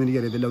പോലീസുകാരാണെന്ന്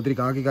എനിക്കറിയത്തില്ല, ഒത്തിരി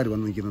കാക്കിക്കാർ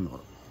വന്ന് നിൽക്കുന്നെന്ന്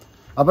പറഞ്ഞു.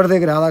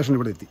 അപ്പോഴത്തേക്ക് രാധാകൃഷ്ണൻ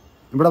ഇവിടെ എത്തി.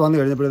 ഇവിടെ വന്നു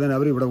കഴിഞ്ഞപ്പോഴത്തേന്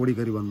അവർ ഇവിടെ ഓടി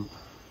കയറി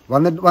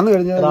വന്നു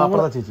കഴിഞ്ഞാൽ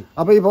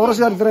അപ്പോൾ ഈ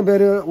ഫോറസ്റ്റുകാർ ഇത്രയും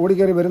പേര്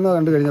ഓടിക്കയറി വരുന്നത്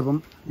കണ്ടു കഴിഞ്ഞപ്പം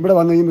ഇവിടെ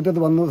വന്ന് ഈ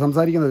മുറ്റത്ത് വന്ന്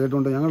സംസാരിക്കുന്നത്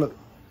കേട്ടുകൊണ്ട് ഞങ്ങൾ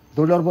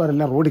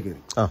തൊഴിലുറപ്പുകാരെല്ലാം റോഡിൽ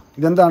കയറി.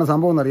 ഇതെന്താണ്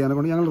സംഭവം എന്ന് അറിയാനെ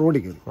കൊണ്ട് ഞങ്ങൾ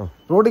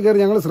റോഡിൽ കയറി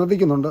ഞങ്ങൾ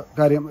ശ്രദ്ധിക്കുന്നുണ്ട്.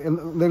 കാര്യം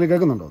എന്തെങ്കിലും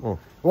കേൾക്കുന്നുണ്ടോ?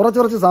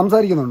 കുറച്ച്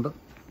സംസാരിക്കുന്നുണ്ട്.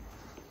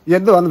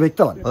 എന്തുവാന്ന്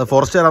വ്യക്തമല്ല.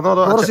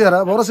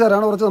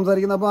 ഫോറസ്റ്റുകാരാണ് കുറച്ച്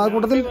സംസാരിക്കുന്നത്. അപ്പോൾ ആ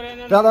കൂട്ടത്തിൽ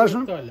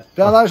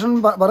രാധാകൃഷ്ണൻ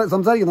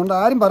സംസാരിക്കുന്നുണ്ട്.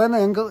 ആരും പറയുന്ന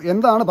ഞങ്ങൾക്ക്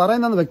എന്താണ്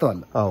പറയുന്നതെന്ന്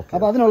വ്യക്തമല്ല.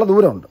 അപ്പോൾ അതിനുള്ള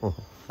ദൂരമുണ്ട്.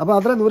 അപ്പോൾ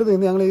അത്രയും ദൂരത്ത്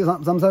നിന്ന് ഞങ്ങൾ ഈ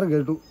സംസാരം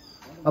കേട്ടു.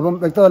 അപ്പം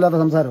വ്യക്തമല്ലാത്ത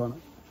സംസാരമാണ്.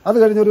 അത്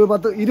കഴിഞ്ഞൊരു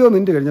 10-20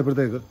 മിനിറ്റ്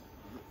കഴിഞ്ഞപ്പോഴത്തേക്ക്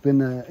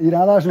പിന്നെ ഈ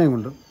രാധാകൃഷ്ണനെയും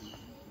കൊണ്ട്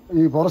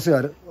ഈ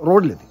ഫോറസ്റ്റുകാർ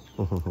റോഡിലെത്തി.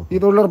 ഈ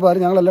തൊഴിലുറപ്പുകാർ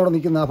ഞങ്ങളെല്ലാം അവിടെ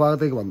നിൽക്കുന്ന ആ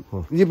ഭാഗത്തേക്ക് വന്നു.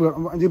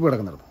 ജീപ്പ്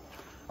കിടക്കുന്നിടത്ത്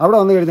അവിടെ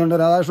വന്നു കഴിഞ്ഞുകൊണ്ട്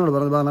രാധാകൃഷ്ണനോട്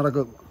പറഞ്ഞു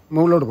നടക്ക്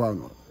മുകളിലോട്ട്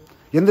പോകാമെന്ന് പറഞ്ഞു.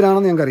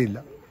 എന്തിനാണെന്ന് ഞങ്ങൾക്കറിയില്ല.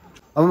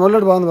 അപ്പോൾ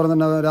മുകളിലോട്ട് പോകാമെന്ന്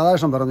പറഞ്ഞിട്ട്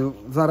രാധാകൃഷ്ണൻ പറഞ്ഞു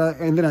സാറേ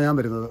എന്തിനാണ് ഞാൻ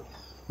വരുന്നത്?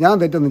 ഞാൻ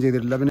തെറ്റൊന്നും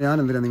ചെയ്തിട്ടില്ല, പിന്നെ ഞാൻ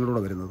എന്തിനാണ്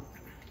നിങ്ങളുടെ വരുന്നത്?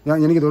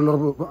 എനിക്ക്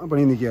തൊഴിലുറപ്പ്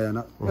പണി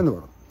നിൽക്കുകയാണ് എന്ന്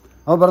പറഞ്ഞു.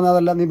 അപ്പോൾ പറഞ്ഞു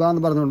അതല്ല നീ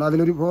ബാന്ന് പറഞ്ഞുകൊണ്ട്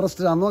അതിലൊരു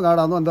ഫോറസ്റ്റ് ആണോ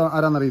ഗാർഡാണോ എന്താ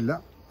ആരാന്നറിയില്ല.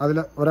 അതിൽ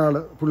ഒരാൾ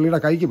പുള്ളിയുടെ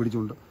കൈക്ക്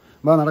പിടിച്ചുകൊണ്ട്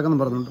നടക്കുന്നു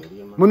പറഞ്ഞുകൊണ്ട്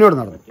മുന്നോട്ട്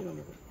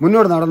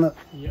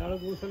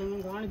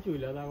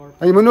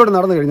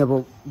നടന്ന്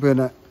കഴിഞ്ഞപ്പോൾ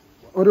പിന്നെ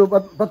ഒരു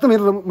 10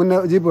 മീറ്റർ മുന്നേ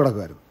ജീപ്പ്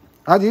കിടക്കുമായിരുന്നു.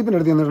 ആ ജീപ്പിൻ്റെ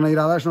അടുത്ത് ചെന്നിട്ടുണ്ടെങ്കിൽ ഈ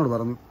രാധാകൃഷ്ണനോട്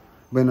പറഞ്ഞു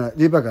പിന്നെ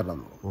ജീപ്പേ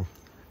കയറണമെന്ന്.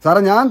 സാറേ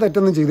ഞാൻ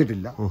തെറ്റൊന്നും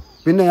ചെയ്തിട്ടില്ല,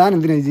 പിന്നെ ഞാൻ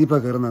എന്തിനാണ് ഈ ജീപ്പേ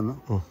കയറുന്നതെന്ന്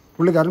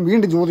പുള്ളിക്കാരൻ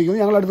വീണ്ടും ചോദിക്കുന്നു.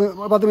 ഞങ്ങളടുത്ത്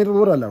 10 മീറ്റർ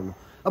ദൂരമല്ല ഉള്ളൂ.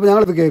 അപ്പോൾ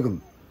ഞങ്ങളിപ്പോൾ കേൾക്കുന്നു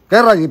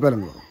കയറാ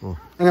ജീപ്പേലെന്ന് പറഞ്ഞു.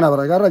 എങ്ങനെയാ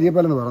പറയാം കയറാ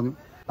ജീപ്പേലെന്ന് പറഞ്ഞു.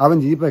 അവൻ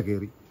ജീപ്പേ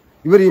കയറി.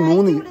 ഇവർ ഈ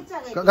 3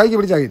 കൈക്ക്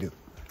പിടിച്ചാൽ കയറ്റിയത്.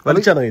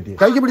 വലിച്ചാണ് കയറ്റി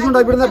കൈക്ക് പിടിച്ചുകൊണ്ടാ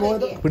ഇവിടുന്ന്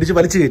പോയത്. പിടിച്ച്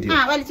വലിച്ചു കയറ്റി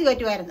വലിച്ചു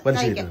കയറ്റുമായിരുന്നു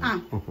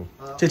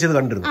ചേച്ചി അത്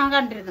കണ്ടിരുന്നു.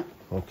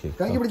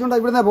 കൈക്ക് പിടിച്ചുകൊണ്ടാ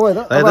ഇവിടുന്ന്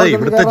പോയത്. അതായത്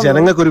ഇവിടുത്തെ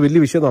ജനങ്ങൾക്ക് ഒരു വലിയ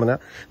വിഷയം എന്ന് പറഞ്ഞാൽ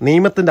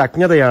നിയമത്തിന്റെ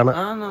അജ്ഞതയാണ്.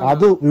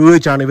 അത്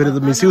ഉപയോഗിച്ചാണ് ഇവർ ഇത്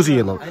മിസ്യൂസ്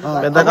ചെയ്യുന്നത്.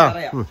 എന്താ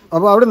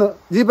അപ്പൊ അവിടുന്ന്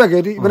ജീപ്പേ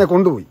കയറ്റി ഇവനെ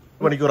കൊണ്ടുപോയി.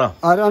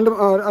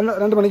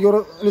 2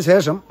 മണിക്കൂറിന്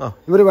ശേഷം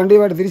ഇവര്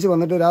വണ്ടിയുമായിട്ട് തിരിച്ചു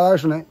വന്നിട്ട്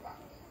രാധാകൃഷ്ണനെ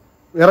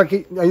ഇറക്കി,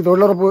 ഈ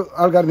തൊഴിലുറപ്പ്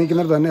ആൾക്കാർ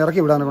നിൽക്കുന്നിടത്ത് തന്നെ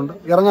ഇറക്കി വിടാനെ കൊണ്ട്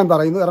ഇറങ്ങാൻ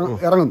പറയുന്നു.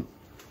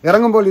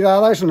 ഇറങ്ങുമ്പോൾ ഈ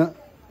രാധാകൃഷ്ണന്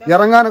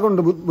ഇറങ്ങാനെ കൊണ്ട്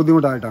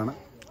ബുദ്ധിമുട്ടായിട്ടാണ്.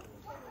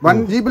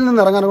 ജീപ്പിൽ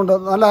നിന്ന് ഇറങ്ങാനെ കൊണ്ട്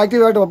നല്ല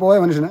ആക്റ്റീവായിട്ട് പോയ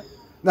മനുഷ്യന്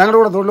ഞങ്ങളുടെ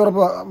കൂടെ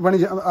തൊഴിലുറപ്പ്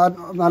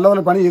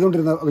നല്ലപോലെ പണി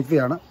ചെയ്തുകൊണ്ടിരുന്ന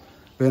വ്യക്തിയാണ്.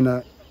 പിന്നെ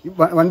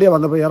വണ്ടിയെ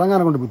വന്നപ്പോൾ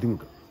ഇറങ്ങാനെ കൊണ്ട്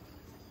ബുദ്ധിമുട്ട്.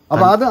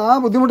 അപ്പോൾ ആ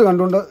ബുദ്ധിമുട്ട്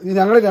കണ്ടുകൊണ്ട്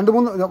ഞങ്ങൾ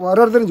 2-3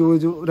 ഓരോരുത്തരും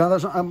ചോദിച്ചു,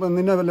 രാധാകൃഷ്ണൻ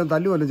നിന്നെ വല്ലതും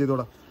തല്ലുവല്ലതും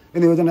ചെയ്തോടാ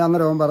എന്ന് ചോദിച്ചാൽ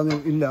അന്നേരം അവൻ പറഞ്ഞു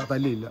ഇല്ല,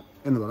 തല്ലിയില്ല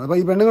എന്ന് പറഞ്ഞു. അപ്പോൾ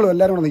ഈ പെണ്ണുങ്ങളും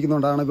എല്ലാവരും കൂടെ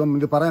നിൽക്കുന്നതുകൊണ്ടാണ് ഇപ്പം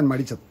ഇത് പറയാൻ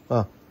മടിച്ചത്.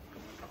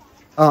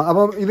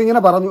 അപ്പം ഇതിങ്ങനെ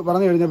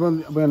പറഞ്ഞു കഴിഞ്ഞപ്പം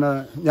പിന്നെ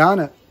ഞാൻ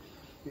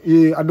ഈ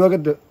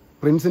അഡ്വക്കേറ്റ്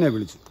പ്രിൻസിനെ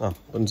വിളിച്ചു.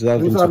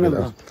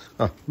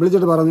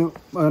 വിളിച്ചിട്ട് പറഞ്ഞു,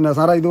 പിന്നെ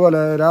സാറേ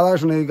ഇതുപോലെ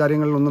രാധാകൃഷ്ണൻ ഈ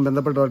കാര്യങ്ങളിലൊന്നും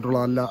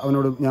ബന്ധപ്പെട്ടായിട്ടുള്ളതല്ല,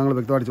 അവനോട് ഞങ്ങൾ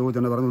വ്യക്തമായിട്ട്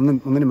ചോദിച്ചിട്ടുണ്ട്. പറഞ്ഞു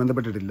ഒന്നിനും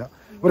ബന്ധപ്പെട്ടിട്ടില്ല,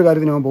 ഒരു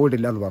കാര്യത്തിന് അവൻ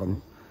പോയിട്ടില്ല എന്ന് പറഞ്ഞു.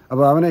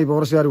 അപ്പോൾ അവനെ ഈ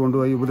ഫോറസ്റ്റുകാർ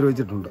കൊണ്ടുപോയി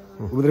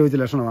ഉപദ്രവിച്ച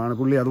ലക്ഷണമാണ്.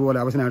 പുള്ളി അതുപോലെ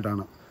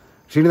അവശനായിട്ടാണ്,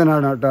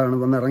 ക്ഷീണിതനായിട്ടാണ്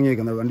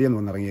വന്നിറങ്ങിയേക്കുന്നത്, വണ്ടിയിൽ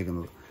നിന്ന്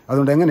വന്നിറങ്ങിയേക്കുന്നത്.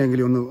 അതുകൊണ്ട്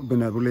എങ്ങനെയെങ്കിലും ഒന്ന്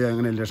പിന്നെ പുള്ളിയെ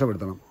എങ്ങനെ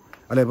രക്ഷപ്പെടുത്തണം,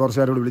 അല്ലെ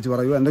ഫോറസ്റ്റുകാരോട് വിളിച്ച്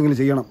പറയുക, എന്തെങ്കിലും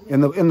ചെയ്യണം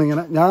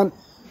എന്നിങ്ങനെ ഞാൻ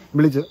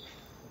വിളിച്ച്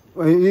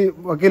ഈ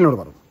വക്കീലിനോട്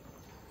പറഞ്ഞു.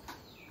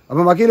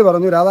 അപ്പം വക്കീൽ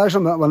പറഞ്ഞു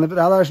രാധാകൃഷ്ണൻ വന്നിട്ട്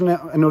രാധാകൃഷ്ണനെ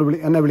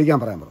എന്നെ വിളിക്കാൻ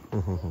പറയാൻ പറഞ്ഞു.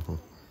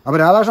 അപ്പോൾ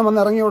രാധാകൃഷ്ണൻ വന്ന്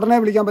ഇറങ്ങി ഉടനെ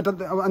വിളിക്കാൻ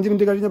 5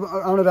 മിനിറ്റ് കഴിഞ്ഞ്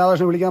ആണ്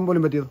രാധാകൃഷ്ണൻ വിളിക്കാൻ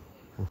പോലും പറ്റിയത്.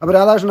 അപ്പോൾ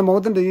രാധാകൃഷ്ണൻ്റെ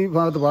മുഖത്തിൻ്റെ ഈ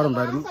ഭാഗത്ത്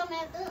പാടുണ്ടായിരുന്നു.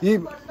 ഈ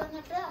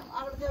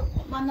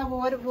വന്ന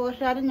ഒരു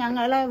പോഷാരും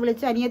ഞങ്ങളെ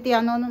വിളിച്ച്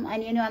അനിയത്തിയാന്നോന്നും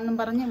അനിയനും അന്നും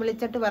പറഞ്ഞ്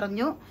വിളിച്ചിട്ട്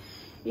പറഞ്ഞു,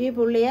 ഈ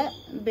പുള്ളിയെ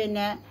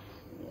പിന്നെ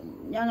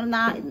ഞങ്ങൾ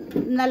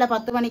ഇന്നലെ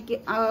 10 മണിക്ക്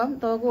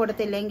തോക്ക്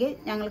കൊടുത്തില്ലെങ്കിൽ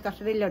ഞങ്ങൾ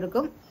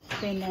കസ്റ്റഡിയിലെടുക്കും,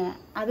 പിന്നെ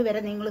അതുവരെ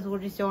നിങ്ങൾ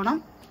സൂക്ഷിച്ചോണം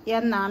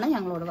എന്നാണ്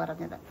ഞങ്ങളോട്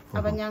പറഞ്ഞത്.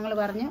 അപ്പം ഞങ്ങൾ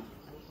പറഞ്ഞു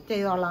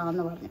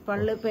ചെയ്തോളാമെന്ന് പറഞ്ഞു.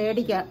 പള്ളി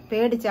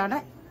പേടിച്ചാണ്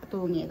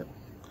തൂങ്ങിയത്.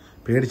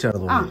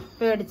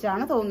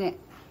 പേടിച്ചാണ് തൂങ്ങിയത്.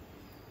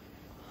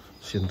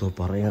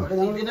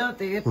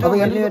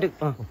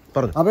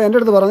 അപ്പൊ എന്റെ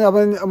അടുത്ത് പറഞ്ഞു. അപ്പൊ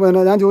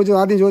പിന്നെ ഞാൻ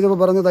ആദ്യം ചോദിച്ചപ്പോൾ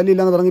പറഞ്ഞു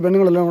തല്ലിയില്ലെന്ന് പറഞ്ഞു.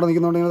 പെണ്ണുങ്ങളെല്ലാം കൂടെ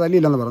നിൽക്കുന്നുണ്ടെങ്കിൽ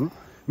തല്ലിയില്ലെന്ന് പറഞ്ഞു.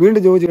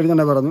 വീണ്ടും ചോദിച്ചു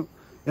കഴിഞ്ഞാൽ പറഞ്ഞു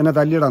എന്നെ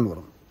തല്ലിയിടാന്ന്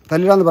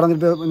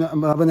പറഞ്ഞിട്ട്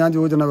അപ്പം ഞാൻ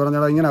ചോദിച്ചെന്നെ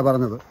പറഞ്ഞാൽ ഇങ്ങനെയാണ്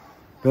പറഞ്ഞത്,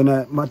 പിന്നെ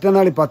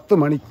മറ്റന്നാൾ 10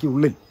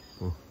 മണിക്കുള്ളിൽ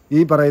ഈ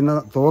പറയുന്ന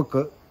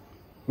തോക്ക്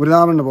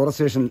ഗുരുനാഥൻ്റെ ഫോറസ്റ്റ്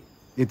സ്റ്റേഷനിൽ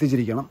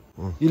എത്തിച്ചിരിക്കണം.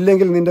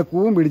 ഇല്ലെങ്കിൽ നിന്റെ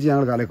കൂവും പിടിച്ച്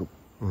ഞങ്ങൾ കലക്കും.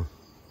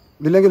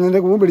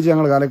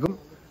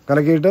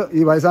 കലക്കിയിട്ട് ഈ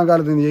വയസ്സാം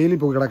കാലത്ത് നീ ജയിലിൽ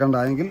പോയി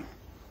കിടക്കണ്ടായെങ്കിൽ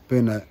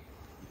പിന്നെ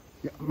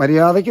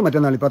മര്യാദയ്ക്ക്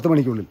മറ്റന്നാൾ 10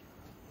 മണിക്കുള്ളിൽ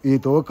ഈ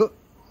തോക്ക്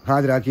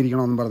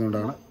ഹാജരാക്കിയിരിക്കണമെന്ന്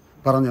പറഞ്ഞുകൊണ്ടാണ്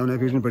അവനെ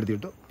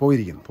ഭീഷണിപ്പെടുത്തിയിട്ട്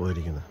പോയിരിക്കുന്നത്.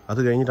 അത്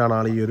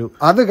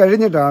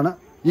കഴിഞ്ഞിട്ടാണ്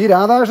ഈ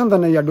രാധാകൃഷ്ണൻ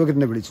തന്നെ ഈ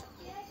അഡ്വക്കേറ്റിനെ വിളിച്ചിട്ട്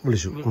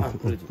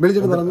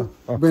പറഞ്ഞു.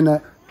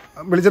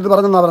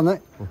 പറഞ്ഞെന്നാ പറഞ്ഞേ.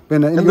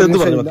 പിന്നെ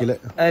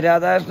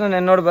രാധാകൃഷ്ണൻ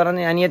എന്നോട്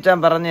പറഞ്ഞ് അനിയച്ചാൻ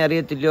പറഞ്ഞ്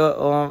അറിയത്തില്ലോ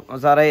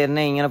സാറേ,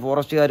 എന്നെ ഇങ്ങനെ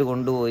ഫോറസ്റ്റുകാർ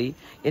കൊണ്ടുപോയി,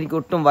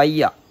 എനിക്കൊട്ടും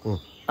വയ്യ,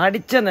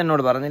 അടിച്ചെന്ന്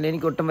എന്നോട് പറഞ്ഞില്ല,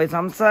 എനിക്കൊട്ടും വയ്യ.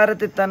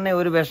 സംസാരത്തിൽ തന്നെ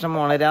ഒരു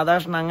വിഷമമാണ്.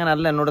 രാധാകൃഷ്ണൻ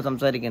അങ്ങനല്ല എന്നോട്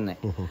സംസാരിക്കുന്നത്.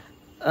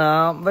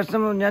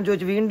 വിഷമം ഞാൻ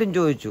വീണ്ടും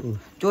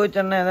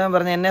ചോദിച്ചെന്നെ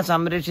പറഞ്ഞു എന്നെ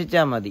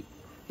സംരക്ഷിച്ചാൽ മതി.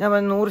 ഞാൻ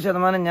പറഞ്ഞു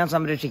 100% ഞാൻ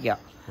സംരക്ഷിക്കാം.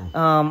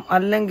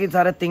 അല്ലെങ്കിൽ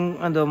സാറേ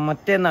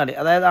മറ്റന്നാൾ,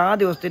 അതായത് ആ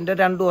ദിവസത്തിന്റെ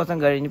 2 ദിവസം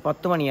കഴിഞ്ഞ്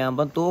 10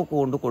 മണിയാകുമ്പോൾ തോക്ക്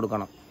കൊണ്ട്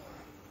കൊടുക്കണം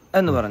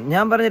എന്ന് പറഞ്ഞു.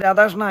 ഞാൻ പറഞ്ഞു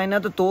രാധാകൃഷ്ണൻ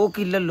അതിനകത്ത്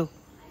തോക്കില്ലല്ലോ,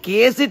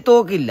 കേസിൽ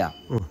തോക്കില്ല.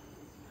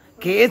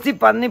 കേസിൽ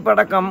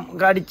പന്നിപ്പടക്കം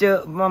കടിച്ച്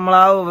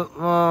നമ്മളാവ്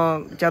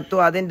ചത്തു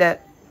അതിന്റെ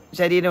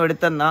ശരീരം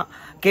എടുത്തെന്ന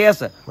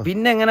കേസ്.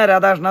 പിന്നെ എങ്ങനെ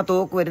രാധാകൃഷ്ണ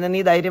തോക്ക് വരുന്നത്?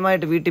 നീ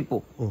ധൈര്യമായിട്ട് വീട്ടിൽ പോ.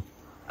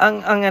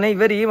 അങ്ങനെ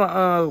ഇവർ ഈ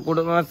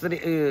കുടുംബശ്രീ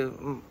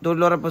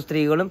തൊഴിലുറപ്പ്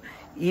സ്ത്രീകളും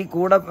ഈ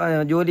കൂടെ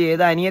ജോലി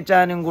ചെയ്ത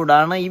അനിയച്ചാനും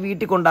കൂടാണ് ഈ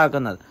വീട്ടിൽ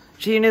കൊണ്ടാക്കുന്നത്.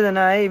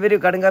 ക്ഷീണിതനായ ഇവർ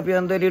കടുങ്കാപ്പി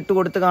എന്തോലും ഇട്ട്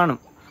കൊടുത്ത് കാണും,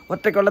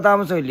 ഒറ്റയ്ക്കുള്ള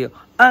താമസമില്ലയോ.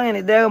 അങ്ങനെ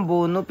ഇദ്ദേഹം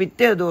പോകുന്നു.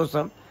 പിറ്റേ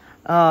ദിവസം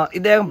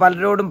ഇദ്ദേഹം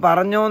പലരോടും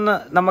പറഞ്ഞോന്ന്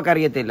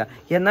നമുക്കറിയത്തില്ല.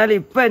 എന്നാൽ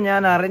ഇപ്പം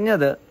ഞാൻ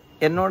അറിഞ്ഞത്,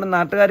 എന്നോട്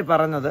നാട്ടുകാർ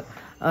പറഞ്ഞത്,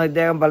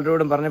 ഇദ്ദേഹം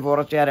പലരോടും പറഞ്ഞ്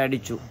ഫോറസ്റ്റുകാർ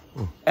അടിച്ചു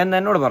എന്ന്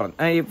എന്നോട് പറഞ്ഞു,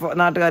 ഈ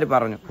നാട്ടുകാർ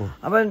പറഞ്ഞു.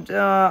 അപ്പം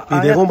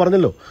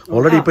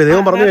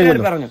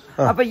പറഞ്ഞു.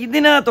 അപ്പൊ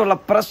ഇതിനകത്തുള്ള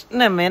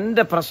പ്രശ്നം,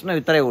 എന്റെ പ്രശ്നം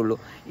ഇത്രയേ ഉള്ളൂ.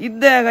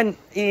 ഇദ്ദേഹം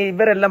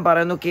ഇവരെല്ലാം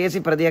പറയുന്നു കേസി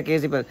പ്രതിയാ.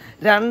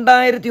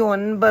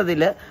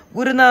 2009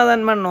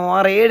 ഗുരുനാഥൻ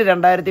മണ്ണോർ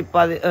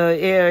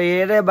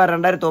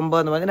 7/2009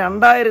 എന്ന് പറഞ്ഞ്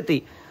 2009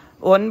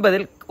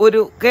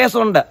 ഒരു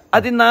കേസുണ്ട്.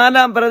 അതിൽ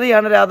 4ാം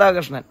പ്രതിയാണ്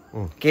രാധാകൃഷ്ണൻ.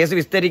 കേസ്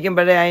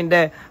വിസ്തരിക്കുമ്പോഴേ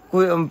അതിന്റെ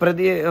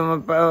പ്രതി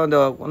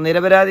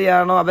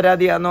നിരപരാധിയാണോ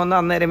അപരാധിയാണോ എന്ന്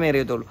അന്നേരമേ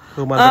അറിയത്തുള്ളൂ.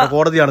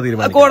 കോടതിയാണ്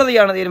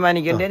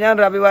തീരുമാനിക്കേണ്ടത്.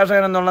 ഞാനൊരു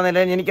അഭിഭാഷകൻ എന്നുള്ള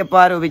നിലയിൽ എനിക്കിപ്പോൾ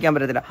ആരോപിക്കാൻ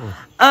പറ്റത്തില്ല.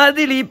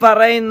 അതിൽ ഈ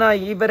പറയുന്ന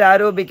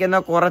ഇവരാരോപിക്കുന്ന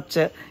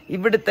കുറച്ച്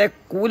ഇവിടുത്തെ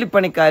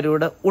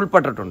കൂലിപ്പണിക്കാരോട്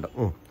ഉൾപ്പെട്ടിട്ടുണ്ട്.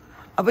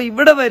 അപ്പൊ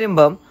ഇവിടെ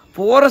വരുമ്പം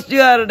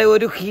ഫോറസ്റ്റുകാരുടെ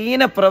ഒരു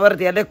ഹീന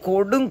പ്രവൃത്തി, അല്ലെ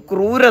കൊടും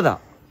ക്രൂരത.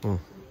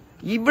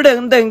 ഇവിടെ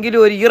എന്തെങ്കിലും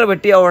ഒരു ഈറ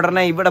വെട്ടിയ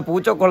ഉടനെ ഇവിടെ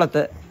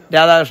പൂച്ചക്കുളത്ത്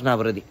രാധാകൃഷ്ണ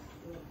പ്രതി.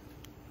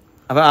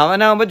 അപ്പൊ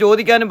അവനാകുമ്പോ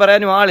ചോദിക്കാനും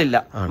പറയാനും ആളില്ല,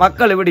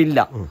 മക്കൾ ഇവിടെ ഇല്ല,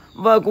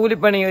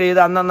 കൂലിപ്പണി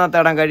ചെയ്ത് അന്നത്തെ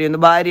ഇടാൻ കഴിയുന്നു,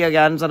 ഭാര്യ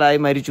ക്യാൻസറായി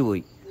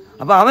മരിച്ചുപോയി.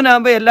 അപ്പൊ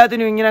അവനാകുമ്പോ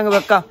എല്ലാത്തിനും ഇങ്ങനെ അങ്ങ്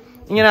വെക്കാം,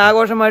 ഇങ്ങനെ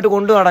ആഘോഷമായിട്ട്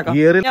കൊണ്ടു നടക്കാം.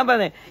 ഞാൻ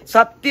പറഞ്ഞേ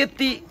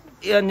സത്യത്തിൽ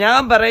ഞാൻ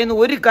പറയുന്ന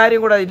ഒരു കാര്യം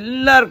കൂടെ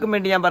എല്ലാവർക്കും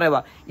വേണ്ടി ഞാൻ പറയുക,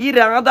 ഈ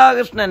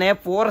രാധാകൃഷ്ണനെ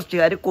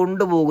ഫോറസ്റ്റുകാർ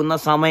കൊണ്ടുപോകുന്ന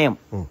സമയം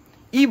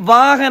ഈ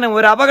വാഹനം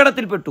ഒരു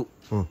അപകടത്തിൽപ്പെട്ടു,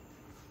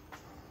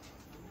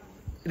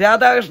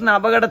 രാധാകൃഷ്ണൻ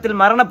അപകടത്തിൽ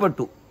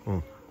മരണപ്പെട്ടു,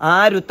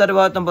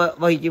 ആരുത്തരവാദിത്വം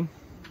വഹിക്കും?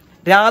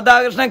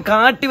 രാധാകൃഷ്ണൻ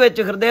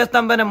കാട്ടിവെച്ച്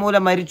ഹൃദയസ്തംഭനം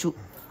മൂലം മരിച്ചു,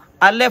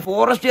 അല്ലെ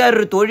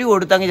ഫോറസ്റ്റുകാരൊരു തൊഴി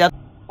കൊടുത്തെങ്കിൽ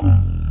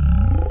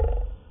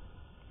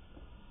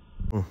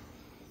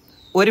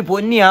ഒരു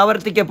പൊന്നി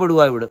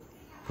ആവർത്തിക്കപ്പെടുക ഇവിടെ.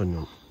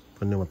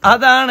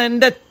 അതാണ്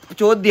എന്റെ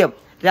ചോദ്യം.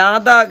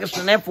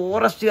 രാധാകൃഷ്ണനെ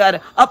ഫോറസ്റ്റുകാർ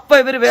അപ്പൊ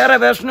ഇവര് വേറെ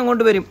വേർഷനും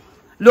കൊണ്ടുവരും.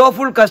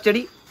 Lawful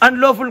custody,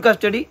 unlawful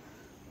custody,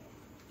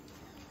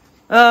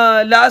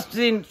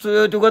 last in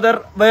together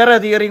വേറെ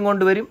തിയറിയും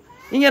കൊണ്ടുവരും.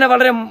 ഇങ്ങനെ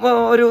വളരെ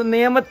ഒരു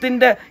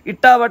നിയമത്തിന്റെ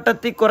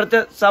ഇട്ടാവട്ടത്തിൽ കുറച്ച്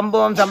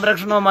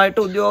സംരക്ഷണവുമായിട്ട്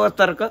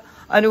ഉദ്യോഗസ്ഥർക്ക്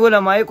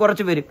അനുകൂലമായി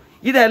കുറച്ച് വരും.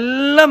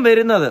 ഇതെല്ലാം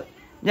വരുന്നത്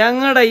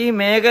ഞങ്ങളുടെ ഈ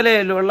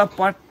മേഖലയിലുള്ള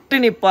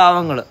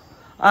പട്ടിണിപ്പാവങ്ങൾ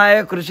ആയ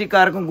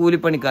കൃഷിക്കാർക്കും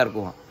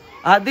കൂലിപ്പണിക്കാർക്കുമാണ്.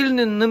 അതിൽ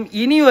നിന്നും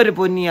ഇനിയൊരു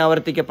പൊന്നി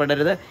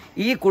ആവർത്തിക്കപ്പെടരുത്.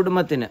 ഈ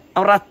കുടുംബത്തിന്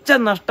അവർ അച്ഛൻ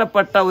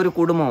നഷ്ടപ്പെട്ട ഒരു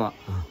കുടുംബമാണ്,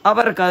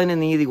 അവർക്ക് അതിന്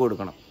നീതി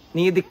കൊടുക്കണം.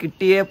 നീതി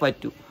കിട്ടിയേ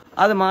പറ്റൂ.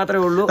 അത്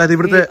മാത്രമേ ഉള്ളൂ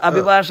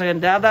അഭിഭാഷകൻ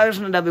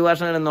രാധാകൃഷ്ണന്റെ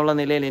അഭിഭാഷകൻ എന്നുള്ള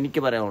നിലയിൽ എനിക്ക്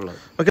പറയാനുള്ളത്.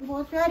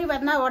 പോസ്റ്റുകാർ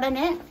വന്ന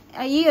ഉടനെ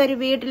ഈ ഒരു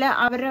വീട്ടില്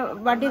അവരെ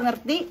വണ്ടി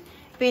നിർത്തി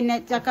പിന്നെ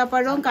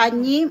ചക്കപ്പഴവും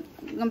കഞ്ഞിയും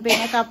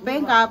പിന്നെ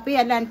കപ്പയും കാപ്പിയും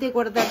എല്ലാം അനത്തി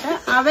കൊടുത്തിട്ട്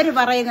അവര്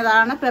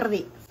പറയുന്നതാണ്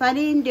പ്രതി.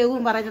 സലീം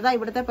രഘുവും പറയുന്നതാ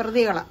ഇവിടുത്തെ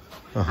പ്രതികളാ.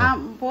 ആ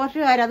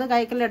പോസ്റ്റുകാരത്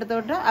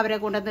കൈക്കലെടുത്തോട്ട് അവരെ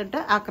കൊണ്ടുവന്നിട്ട്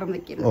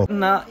ആക്രമിക്കുന്നു.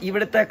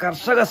 ഇവിടുത്തെ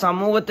കർഷക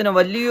സമൂഹത്തിന്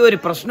വലിയൊരു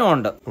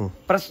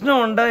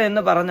പ്രശ്നമുണ്ട്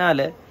എന്ന്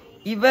പറഞ്ഞാല്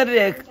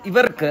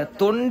ഇവർക്ക്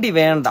തൊണ്ടി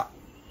വേണ്ട,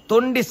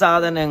 തൊണ്ടി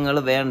സാധനങ്ങൾ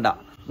വേണ്ട.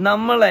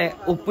 നമ്മളെ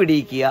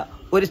ഒപ്പിടിക്കുക,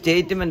 ഒരു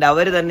സ്റ്റേറ്റ്മെന്റ്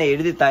അവർ തന്നെ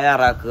എഴുതി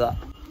തയ്യാറാക്കുക,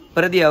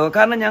 പ്രതിയാവുക.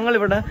 കാരണം ഞങ്ങൾ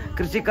ഇവിടെ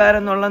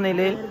കൃഷിക്കാരെന്നുള്ള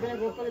നിലയിൽ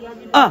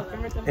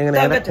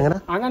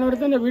അങ്ങനെ ഒരു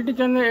തന്നെ വീട്ടിൽ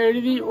ചെന്ന്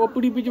എഴുതി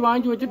ഒപ്പിടിപ്പിച്ച്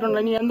വാങ്ങിച്ചു വെച്ചിട്ടുണ്ട്.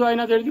 ഇനി എന്തോ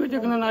അതിനകത്ത് എഴുതി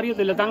വെച്ചേക്കുന്ന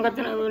അറിയത്തില്ല.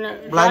 തങ്കത്തിന് പിന്നെ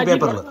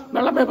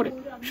വെള്ള പേപ്പർ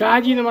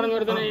ഷാജി എന്ന് പറഞ്ഞ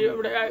ഒരു തന്നെ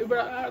ഇവിടെ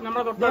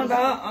നമ്മുടെ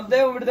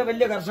അദ്ദേഹം ഇവിടുത്തെ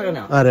വലിയ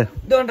കർഷകനാണ്.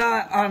 ഇതുകൊണ്ട്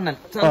അണ്ണൻ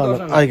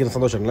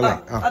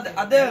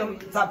അദ്ദേഹം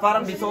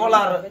പറമ്പിൽ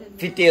സോളാർ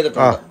ഫിറ്റ്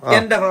ചെയ്തിട്ടുണ്ട്.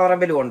 എന്റെ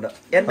പറമ്പിലും ഉണ്ട്.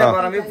 എന്റെ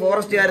പറമ്പിൽ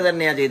ഫോറസ്റ്റുകാർ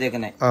തന്നെയാ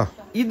ചെയ്തേക്കുന്നത്.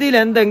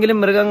 ഇതിലെന്തെങ്കിലും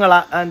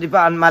മൃഗങ്ങളാ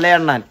ഇപ്പൊ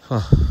മലയണ്ണാൻ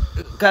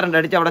കറണ്ട്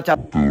അടിച്ച് അവിടെ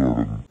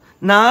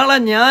നാളെ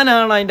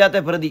ഞാനാണ് അതിൻ്റെ അകത്തെ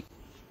പ്രതി.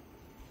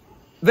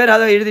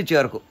 ഇവരത് എഴുതി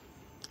ചേർക്കും.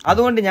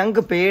 അതുകൊണ്ട്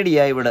ഞങ്ങൾക്ക്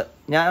പേടിയായി. ഇവിടെ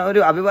ഞാൻ ഒരു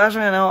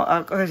അഭിഭാഷകനോ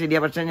ഒക്കെ ശരിയാ,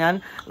 പക്ഷെ ഞാൻ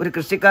ഒരു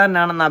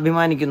കൃഷിക്കാരനാണെന്ന്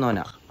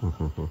അഭിമാനിക്കുന്നവനാ.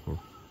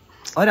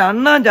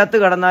 ഒരണ്ണാൻ ചത്ത്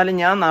കിടന്നാലും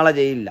ഞാൻ നാളെ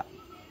ചെയ്യില്ല.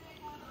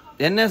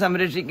 എന്നെ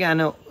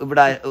സംരക്ഷിക്കാനോ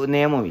ഇവിടെ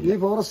നിയമമില്ല. ഈ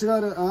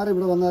ഫോറസ്റ്റുകാർ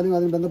ആരിവിടെ വന്നാലും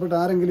അതിന് ബന്ധപ്പെട്ട്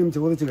ആരെങ്കിലും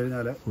ചോദിച്ചു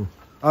കഴിഞ്ഞാല്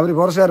അവര്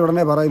ഫോറസ്റ്റുകാർ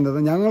ഉടനെ പറയുന്നത്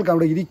ഞങ്ങൾക്ക്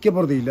അവിടെ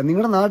ഇരിക്കപ്പുറത്തില്ല,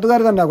 നിങ്ങളുടെ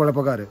നാട്ടുകാർ തന്നെ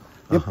കുഴപ്പക്കാര്,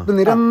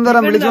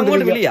 നിരന്തരം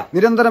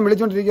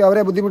വിളിച്ചോണ്ടിരിക്കുക,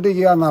 അവരെ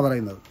ബുദ്ധിമുട്ടിക്കുക എന്നാ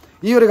പറയുന്നത്.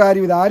 ഈ ഒരു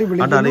കാര്യം ഇത് ആരും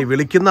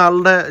വിളിക്കുന്ന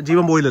ആളുടെ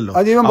ജീവൻ പോയില്ലല്ലോ,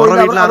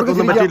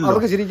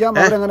 അവർക്ക് ശരിക്കാം,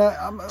 അവരങ്ങനെ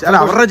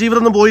അവരുടെ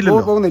ജീവനൊന്നും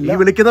പോയില്ലല്ലോ. ഈ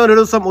വിളിക്കുന്നവൻ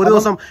ഒരു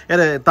ദിവസം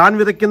താൻ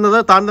വിതയ്ക്കുന്നത്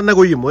താൻ തന്നെ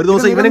കൊയ്യും. ഒരു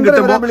ദിവസം ഇവനും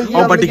കിട്ടുമ്പോൾ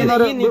അവൻ പഠിക്കും.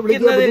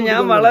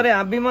 ഞാൻ വളരെ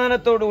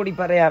അഭിമാനത്തോടു കൂടി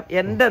പറയാം,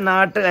 എന്റെ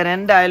നാട്ടുകാർ,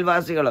 എന്റെ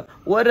അയൽവാസികൾ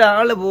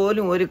ഒരാള്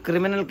പോലും ഒരു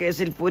ക്രിമിനൽ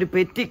കേസിൽ, ഒരു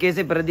പെറ്റി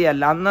കേസിൽ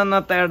പ്രതിയല്ല.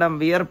 അന്നത്തെ ഇടം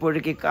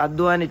വിയർപ്പൊഴുക്കി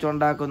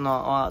അധ്വാനിച്ചുണ്ടാക്കുന്ന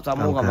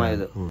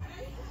സമൂഹമായത്.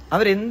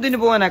 അവരെന്തിനു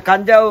പോകാനാ?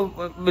 കഞ്ചാവ്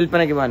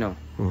വിൽപ്പനയ്ക്ക് പോകാനോ,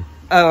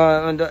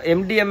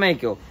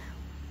 MDMAക്കോ?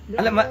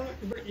 അല്ല,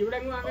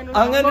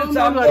 അങ്ങനെ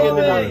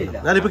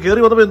ഞാനിപ്പോ കേറി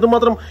വന്നപ്പോ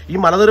എന്തുമാത്രം ഈ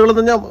മലനിരകളിൽ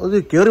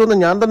നിന്ന് കേറി വന്ന്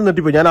ഞാൻ തന്നെ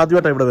നെട്ടിപ്പോയി. ഞാൻ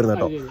ആദ്യമായിട്ടാണ് ഇവിടെ വരുന്നത്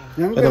കേട്ടോ.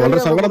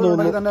 വളരെ സങ്കടം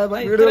തോന്നുന്നു.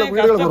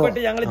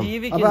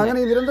 അപ്പൊ അങ്ങനെ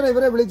നിരന്തരം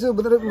ഇവരെ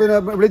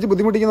വിളിച്ച്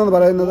ബുദ്ധിമുട്ടിക്കുന്നെന്ന്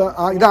പറയുന്നത്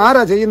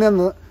ഇതാരാ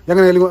ചെയ്യുന്നതെന്ന്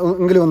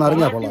എങ്ങനെയെങ്കിലും ഒന്ന്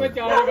അറിഞ്ഞാൽ കൊള്ളാം.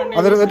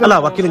 അല്ല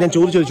വക്കീൽ, ഞാൻ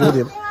ചോദിച്ചൊരു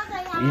ചോദ്യം,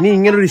 ഇനി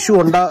ഇങ്ങനൊരു ഇഷ്യൂ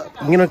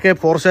ഇങ്ങനെയൊക്കെ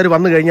ഫോറസ്റ്റുകാർ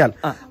വന്നു കഴിഞ്ഞാൽ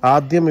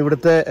ആദ്യം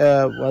ഇവിടുത്തെ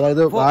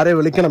അതായത് ആരെ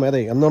വിളിക്കണം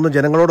എന്നൊന്ന്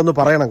ജനങ്ങളോടൊന്ന്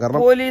പറയണം. കാരണം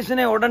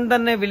പോലീസിനെ ഉടൻ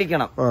തന്നെ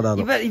വിളിക്കണം.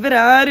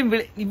 ഇവരാരും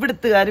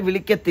ഇവിടുത്തുകാര്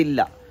വിളിക്കത്തില്ല.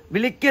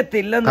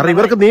 കാരണം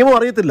ഇവർക്ക് നിയമം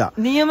അറിയത്തില്ല.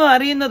 നിയമം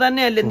അറിയുന്നത്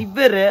തന്നെയല്ലേ.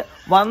 ഇവര്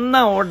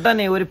വന്ന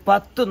ഉടനെ ഒരു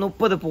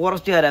 10-30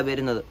 ഫോറസ്റ്റുകാരാ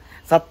വരുന്നത്.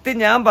 സത്യം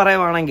ഞാൻ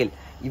പറയുവാണെങ്കിൽ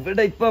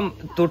ഇവിടെ ഇപ്പം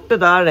തൊട്ട്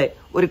താഴെ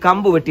ഒരു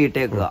കമ്പ്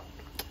വെട്ടിയിട്ടേക്കുക,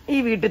 ഈ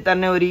വീട്ടിൽ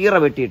തന്നെ ഒരു ഈറ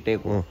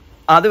വെട്ടിയിട്ടേക്കുക,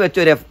 അത്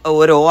വെച്ചൊരു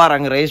OR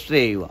അങ്ങ് രജിസ്റ്റർ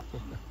ചെയ്യുക.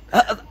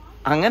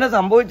 അങ്ങനെ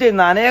സംഭവിച്ച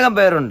അനേകം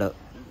പേരുണ്ട്.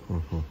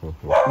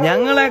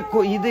 ഞങ്ങളെ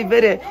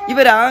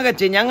ഇവരാകെ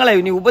ഞങ്ങളെ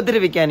ഇനി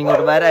ഉപദ്രവിക്കാൻ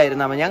ഇങ്ങോട്ട്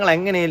വരായിരുന്നാ ഞങ്ങൾ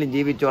എങ്ങനെയും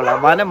ജീവിച്ചോളാം.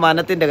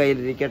 വനത്തിന്റെ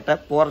കയ്യിലിരിക്കട്ടെ,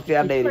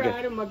 ഫോറസ്റ്റുകാരുടെ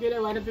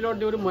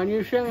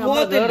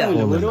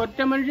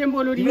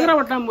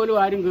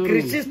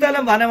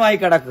കൃഷിസ്ഥലം വനമായി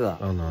കിടക്കുക.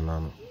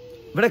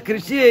 ഇവിടെ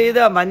കൃഷി ചെയ്ത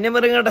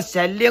വന്യമൃഗങ്ങളുടെ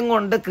ശല്യം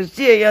കൊണ്ട്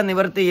കൃഷി ചെയ്യാൻ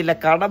നിവർത്തിയില്ല.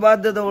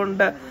 കടബാധ്യത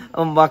കൊണ്ട്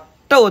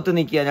വട്ട ഒത്തു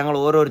നിൽക്കുക ഞങ്ങൾ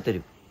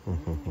ഓരോരുത്തരും.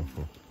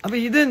 അപ്പൊ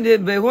ഇത്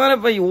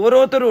ബഹുമാനപ്പ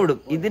ഓരോരുത്തരോടും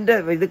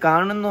ഇത്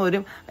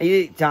കാണുന്നവരും ഈ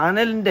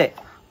ചാനലിന്റെ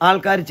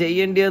ആൾക്കാർ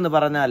ചെയ്യേണ്ടതെന്ന്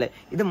പറഞ്ഞാല്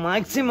ഇത്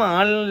മാക്സിമം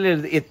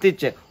ആളുകളിൽ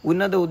എത്തിച്ച്,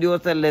 ഉന്നത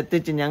ഉദ്യോഗസ്ഥരിൽ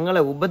എത്തിച്ച്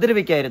ഞങ്ങളെ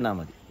ഉപദ്രവിക്കാതിരുന്നാൽ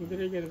മതി.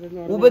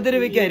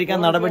 ഉപദ്രവിക്കാതിരിക്കാൻ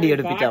നടപടി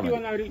എടുപ്പിച്ചാൽ മതി.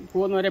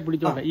 പോകുന്നവരെ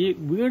പിടിച്ചോട്ടെ. ഈ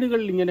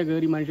വീടുകളിൽ ഇങ്ങനെ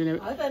കയറി മനുഷ്യനെ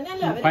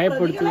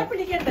ഭയപ്പെടുത്തുക.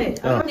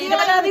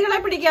 നിരപരാധികളെ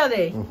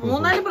പിടിക്കാതെ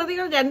 3-4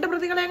 പ്രതികൾ 2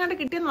 പ്രതികളെ അങ്ങോട്ട്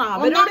കിട്ടിയെന്ന്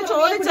അവരോട്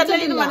ചോദിച്ചല്ലേ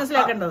ഇത്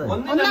മനസ്സിലാക്കേണ്ടത്.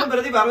 1-2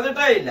 പ്രതി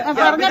പറഞ്ഞിട്ടേ ഇല്ല.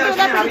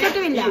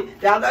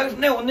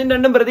 രാധാകൃഷ്ണനെ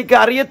 1-2 പ്രതിക്ക്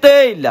അറിയത്തേ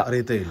ഇല്ല.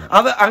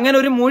 അങ്ങനെ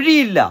ഒരു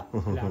മൊഴിയില്ല.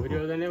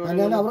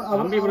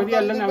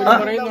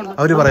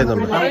 അവര്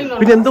പറയുന്നുണ്ട്.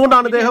 പിന്നെ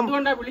എന്തുകൊണ്ടാണ് ഇദ്ദേഹം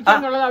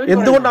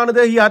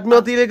ഈ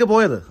ആത്മഹത്യയിലേക്ക്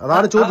പോയത്?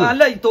 അതാണ് ചോദ്യം.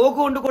 അല്ല, ഈ തോക്ക്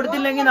കൊണ്ട്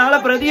കൊടുത്തില്ലെങ്കിൽ നാളെ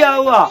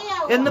പ്രതിയാവുക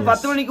എന്ന്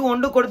 10 മണിക്ക്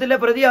കൊണ്ട് കൊടുത്തില്ല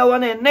പ്രതിയാവുക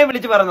എന്നെ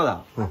വിളിച്ച് പറഞ്ഞതാ.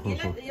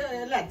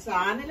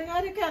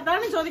 ചാനലുകാരൊക്കെ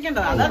അതാണ്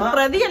ചോദിക്കേണ്ടത്. അത്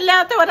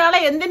പ്രതിയല്ലാത്ത ഒരാളെ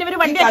എന്തിനു ഇവര്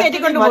വണ്ടിയെ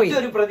കയറ്റിക്കൊണ്ടുപോയി?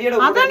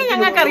 അതാണ്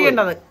ഞങ്ങൾക്ക്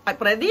അറിയേണ്ടത്.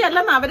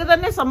 പ്രതിയല്ലെന്ന് അവര്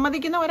തന്നെ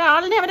സമ്മതിക്കുന്ന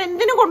ഒരാളിനെ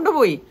അവരെന്തിനു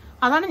കൊണ്ടുപോയി?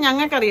 അതാണ്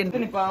ഞങ്ങൾക്ക്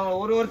അറിയേണ്ടത്.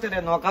 ഓരോരുത്തരെ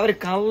നോക്കാം. അവര്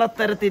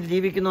കള്ളത്തരത്തിൽ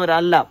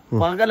ജീവിക്കുന്നവരല്ല,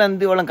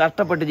 പകലന്തിയോളം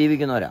കഷ്ടപ്പെട്ട്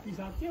ജീവിക്കുന്നവരാ.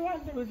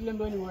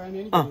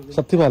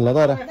 സത്യമല്ല,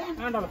 അതാരാ?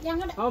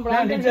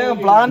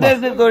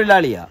 പ്ലാന്റേഴ്സ്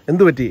തൊഴിലാളിയാ.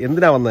 എന്ത് പറ്റി?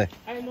 എന്തിനാ വന്നേ?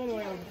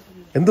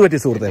 എന്ത് പറ്റി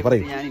സുഹൃത്തെ?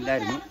 പറയൂ.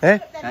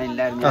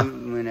 ഞാനില്ലായിരുന്നു.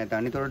 പിന്നെ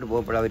തണ്ണിത്തോട്ട്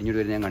പോകുമ്പോൾ അവരിഞ്ഞോട്ട്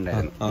വരുന്ന ഞാൻ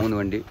കണ്ടായിരുന്നു. 3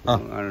 വണ്ടി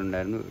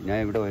ഉണ്ടായിരുന്നു. ഞാൻ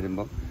ഇവിടെ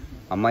വരുമ്പോൾ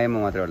അമ്മായിയമ്മ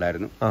മാത്രമേ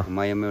ഉള്ളായിരുന്നു.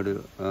 അമ്മായിയമ്മയോട്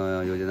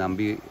ചോദിച്ചത്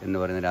അമ്പി എന്ന്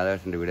പറയുന്ന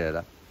രാധാകൃഷ്ണന്റെ വീട്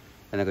ഏതാ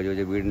എന്നൊക്കെ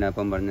ചോദിച്ചു.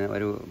 വീടിനപ്പം പറഞ്ഞ്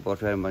ഒരു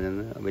പോർച്ചുകാരൻ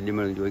പറഞ്ഞത് വല്യമ്മ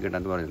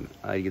ചോദിക്കണ്ടെന്ന് പറഞ്ഞത്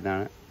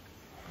ആയിരിക്കുന്നതാണ്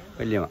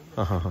വല്യമ്മ.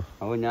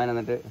 അപ്പോൾ ഞാൻ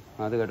എന്നിട്ട്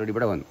അത് കേട്ടോട്ട്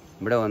ഇവിടെ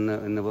വന്ന്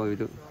ഇന്നിപ്പോൾ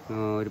ഒരു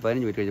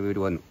 15 മിനിറ്റ് കഴിഞ്ഞപ്പോൾ ഇവർ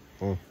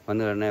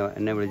വന്നു കഴിഞ്ഞാൽ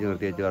എന്നെ വിളിച്ച്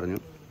നിർത്തി വെച്ച് പറഞ്ഞു,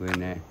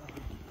 പിന്നെ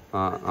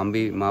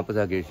അമ്പി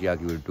മാപ്പസാക്കി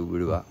കേസിയാക്കി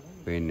വിടുക,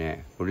 പിന്നെ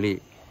പുള്ളി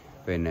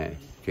പിന്നെ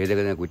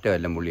ചെയ്തേക്കുന്ന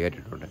കുറ്റമെല്ലാം പുള്ളി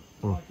ഏറ്റിട്ടുണ്ട്,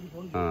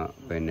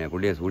 പിന്നെ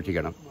പുള്ളിയെ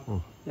സൂക്ഷിക്കണം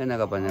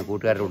എന്നൊക്കെ പറഞ്ഞ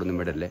കൂട്ടുകാരുടെ കൂടെ ഒന്നും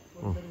വിടല്ലേ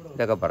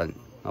ഇതൊക്കെ പറഞ്ഞു.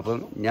 അപ്പം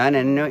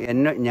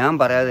ഞാൻ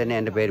പറയാതെ തന്നെ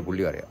എൻ്റെ പേര്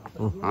പുള്ളി പറയാം.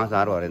 ആ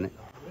സാറ് പറയുന്നത്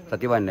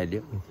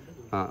സത്യവാനല്ലയോ,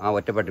 ആ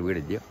ഒറ്റപ്പെട്ട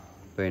വീടില്ലയോ,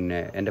 പിന്നെ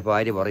എൻ്റെ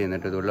ഭാര്യ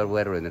പറയുന്നിട്ട്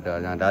തൊഴിലുറപ്പുകാരോട് എന്നിട്ട്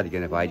ഞാൻ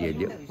രാധിക്കുന്ന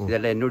ഭാര്യയല്ലയോ,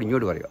 ഇതെല്ലാം എന്നോട്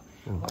ഇങ്ങോട്ട് പറയുക.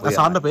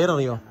 സാറിന്റെ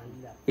പേരറിയോ?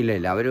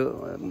 ഇല്ല അവര്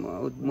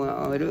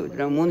 3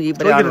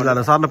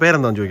 സാറിന്റെ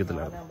പേരെന്താന്ന്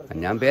ചോദിക്കത്തില്ല.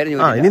 ഞാൻ പേര്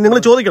ഇനി നിങ്ങൾ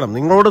ചോദിക്കണം.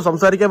 നിങ്ങളോട്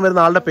സംസാരിക്കാൻ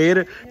വരുന്ന ആളുടെ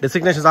പേര്,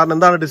 ഡെസിഗ്നേഷൻ, സാറിന്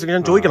എന്താണ്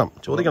ഡെസിഗ്നേഷൻ ചോദിക്കണം.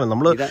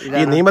 നമ്മൾ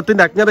ഈ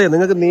നിയമത്തിന്റെ അജ്ഞതയെ,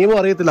 നിങ്ങൾക്ക് നിയമം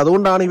അറിയത്തില്ല,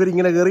 അതുകൊണ്ടാണ് ഇവർ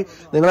ഇങ്ങനെ കയറി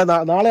നിങ്ങളെ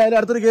നാളെ ആയാലും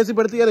അടുത്തൊരു കേസിൽ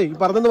പെടുത്തിയാലേ ഈ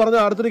പറഞ്ഞ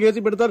അടുത്തൊരു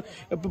കേസിൽ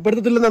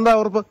പെടുത്തത്തില്ലെന്ന് എന്താ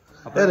ഉറപ്പ്?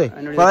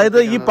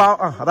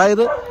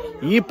 അതായത്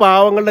ഈ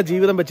പാവങ്ങളുടെ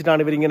ജീവിതം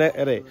വെച്ചിട്ടാണ് ഇവരിങ്ങനെ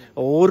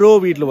ഓരോ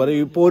വീട്ടിലും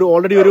ഇപ്പോൾ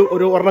ഓൾറെഡി ഒരു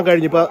ഒരെണ്ണം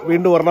കഴിഞ്ഞ് ഇപ്പൊ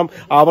വീണ്ടും ഒരെണ്ണം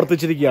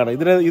ആവർത്തിച്ചിരിക്കുകയാണ്.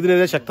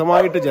 ഇതിനെതിരെ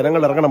ശക്തമായിട്ട്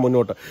ജനങ്ങൾ ഇറങ്ങണം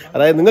മുന്നോട്ട്.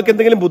 അതായത് നിങ്ങൾക്ക്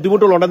എന്തെങ്കിലും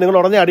ബുദ്ധിമുട്ടുകളുണ്ടെങ്കിൽ നിങ്ങൾ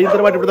ഉടനെ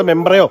അടിയന്തരമായിട്ട് ഇവിടുത്തെ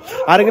മെമ്പറെയോ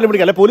ആരെങ്കിലും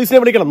വിളിക്കാം, അല്ലെ പോലീസിനെ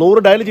വിളിക്കണം. 100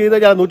 ഡയൽ ചെയ്ത്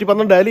കഴിഞ്ഞാൽ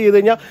 112 ഡയൽ ചെയ്ത്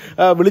കഴിഞ്ഞാൽ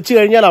വിളിച്ചു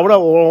കഴിഞ്ഞാൽ അവിടെ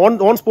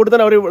ഓൺ സ്പോട്ടിൽ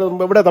തന്നെ അവർ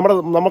ഇവിടെ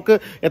നമുക്ക്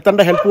എത്തേണ്ട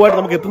ഹെൽപ്പുമായിട്ട്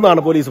നമുക്ക്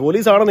എത്തുന്നതാണ്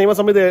പോലീസാണ്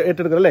നിയമസമിതി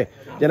ഏറ്റെടുക്കുന്നത്. അല്ലേ,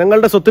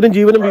 ജനങ്ങളുടെ സ്വത്തിനും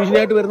ജീവനും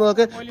ഭീഷണിയായിട്ട്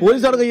വരുന്നതൊക്കെ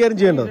പോലീസാണ് കൈകാര്യം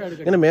ചെയ്യേണ്ടത്.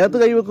 ഇങ്ങനെ മേത്ത്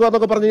കൈവെക്കുക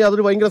എന്നൊക്കെ പറഞ്ഞു കഴിഞ്ഞാൽ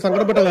അതൊരു ഭയങ്കര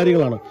സങ്കടപ്പെട്ട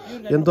കാര്യങ്ങളാണ്.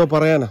 എന്തോ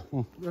പറയാനാ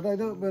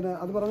ഇത് പിന്നെ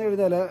അത് പറഞ്ഞു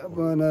കഴിഞ്ഞാല്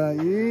പിന്നെ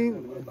ഈ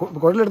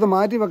കുഴലെടുത്ത്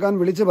മാറ്റി വെക്കാൻ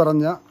വിളിച്ചു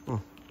പറഞ്ഞ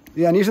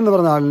ഈ അനീഷ് എന്ന്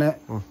പറഞ്ഞ ആളിനെ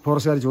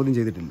ഫോറസ്റ്റുകാർ ചോദ്യം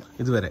ചെയ്തിട്ടില്ല.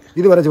 ഇതുവരെ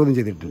ചോദ്യം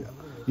ചെയ്തിട്ടില്ല.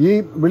 ഈ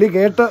വിളി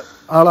കേട്ട്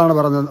ആളാണ്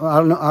പറഞ്ഞത്,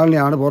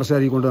 ആളിനെയാണ്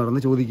ഫോറസ്റ്റുകാർ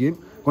കൊണ്ടുനടന്ന് ചോദിക്കുകയും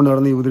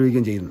കൊണ്ടുനടന്ന്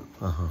ഉപദ്രവിക്കുകയും ചെയ്യുന്നത്.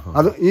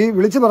 അത് ഈ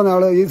വിളിച്ചു പറഞ്ഞ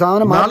ആള് ഈ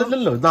സാധനം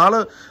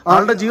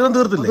ആളുടെ ജീവൻ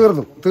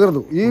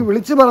തീർന്നു. ഈ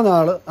വിളിച്ചു പറഞ്ഞ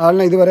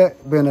ആളിനെ ഇതുവരെ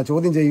പിന്നെ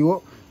ചോദ്യം ചെയ്യുവോ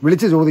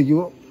വിളിച്ച്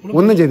ചോദിക്കുവോ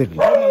ഒന്നും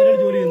ചെയ്തിട്ടില്ല.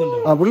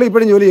 പുള്ളി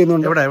ഇപ്പോഴും ജോലി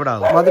ചെയ്യുന്നുണ്ട്.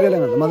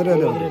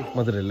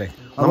 മധുരല്ലേ?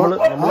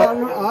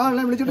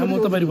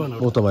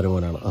 മൂത്ത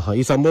മരുമോനാണ്.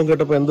 ഈ സംഭവം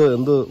കേട്ടപ്പോ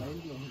എന്ത്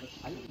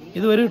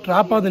ഇതൊരു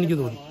ട്രാപ്പാന്ന് എനിക്ക്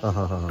തോന്നി.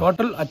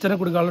 ടോട്ടൽ അച്ഛനെ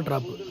കൊടുക്കാനുള്ള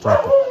ട്രാപ്പ്.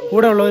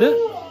 കൂടെ ഉള്ളവര്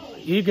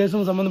ഈ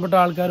കേസും സംബന്ധപ്പെട്ട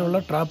ആൾക്കാരുള്ള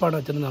ട്രാപ്പാണ്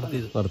അച്ഛൻ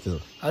നടത്തിയത്.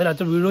 അതിൽ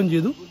അച്ഛൻ വീഴുകയും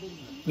ചെയ്തു,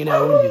 ഇങ്ങനെ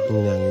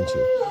ആവുകയും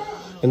ചെയ്തു.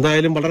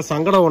 എന്തായാലും വളരെ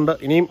സങ്കടമുണ്ട്.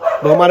 ഇനിയും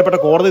ബഹുമാനപ്പെട്ട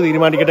കോടതി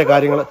തീരുമാനിക്കേണ്ട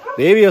കാര്യങ്ങൾ.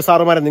 ദേവിയ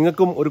സാറുമാരെ,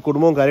 നിങ്ങൾക്കും ഒരു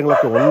കുടുംബവും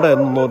കാര്യങ്ങളൊക്കെ ഉണ്ട്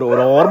എന്നൊരു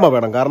ഓർമ്മ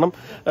വേണം. കാരണം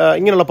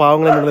ഇങ്ങനെയുള്ള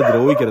പാവങ്ങളെ നിങ്ങൾ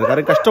ദ്രോഹിക്കരുത്.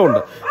 കാരണം കഷ്ടമുണ്ട്.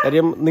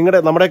 കാര്യം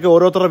നമ്മുടെയൊക്കെ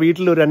ഓരോരുത്തരുടെ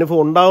വീട്ടിൽ ഒരു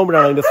അനുഭവം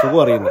ഉണ്ടാകുമ്പോഴാണ് അതിന്റെ സുഖം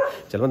അറിയുന്നത്.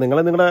 ചിലപ്പോൾ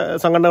നിങ്ങളുടെ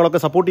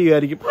സംഘടനകളൊക്കെ സപ്പോർട്ട്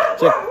ചെയ്യുമായിരിക്കും.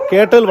 പക്ഷേ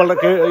കേട്ടൽ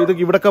ഇത്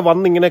ഇവിടെയൊക്കെ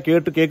വന്ന് ഇങ്ങനെ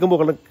കേൾക്കുമ്പോൾ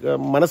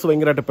മനസ്സ്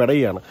ഭയങ്കരമായിട്ട്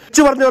പെടയുകയാണ്.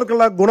 വിളിച്ചു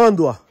പറഞ്ഞവർക്കുള്ള ഗുണം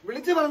എന്തുവാ?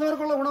 വിളിച്ചു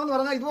പറഞ്ഞവർക്കുള്ള ഗുണം എന്ന്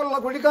പറഞ്ഞാൽ ഇതുപോലുള്ള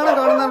കുഴിക്കാനം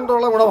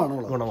കാണുന്നതിനുള്ള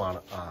ഗുണമാണ്.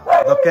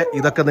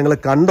 ഇതൊക്കെ നിങ്ങൾ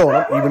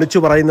കണ്ടോണം. ഈ വിളിച്ചു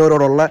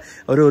പറയുന്നവരോടുള്ള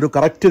ഒരു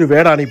കറക്റ്റ് ഒരു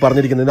വേർഡാണ് ഈ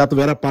പറഞ്ഞിരിക്കുന്നത്. ഇതിനകത്ത്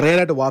വേറെ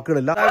പറയാനായിട്ട്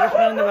വാക്കുകളില്ല.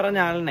 രാധാകൃഷ്ണൻ എന്ന് പറഞ്ഞ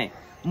ആളിനെ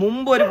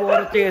മുമ്പ് ഒരു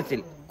ഫോറസ്റ്റ് കേസിൽ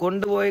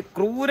കൊണ്ടുപോയി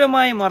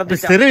ക്രൂരമായി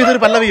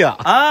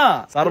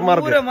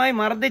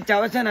മർദ്ദിച്ച്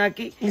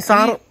അവശനാക്കി. ഈ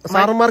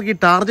സാറന്മാർക്ക് ഈ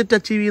ടാർഗറ്റ്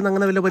അച്ചീവ് ചെയ്യുന്ന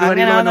അങ്ങനെ വല്ല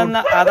പരിപാടി?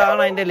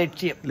 അതാണ് അതിന്റെ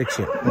ലക്ഷ്യം.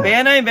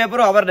 പേനയും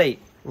പേപ്പറും അവരുടെ.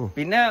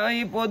 പിന്നെ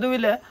ഈ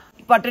പൊതുവില്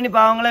പട്ടിണി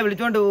പാവങ്ങളെ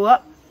വിളിച്ചോണ്ട് പോവുക,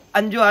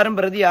 5-6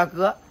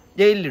 പ്രതിയാക്കുക,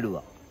 ജയിലിലിടുക,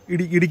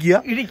 ഇടിക്കുക.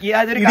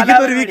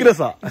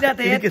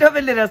 ഇതിനകത്ത് ഏറ്റവും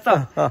വലിയ രസം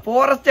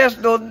ഫോറസ്റ്റ്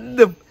സ്റ്റേഷൻ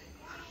ഒന്നും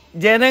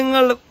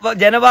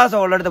ജനവാസം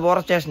ഉള്ളിടത്ത്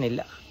ഫോറസ്റ്റ് സ്റ്റേഷൻ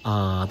ഇല്ല.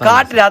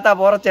 കാട്ടിലാത്ത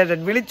പുറച്ചേട്ടൻ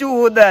വിളിച്ചു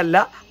പോകുന്നതല്ല,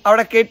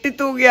 അവിടെ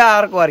കെട്ടിത്തൂക്കിയ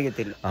ആർക്കും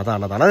അറിയത്തില്ല.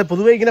 അതാണ് അത്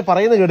പൊതുവെ ഇങ്ങനെ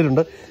പറയുന്നത്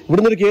കേട്ടിട്ടുണ്ട്.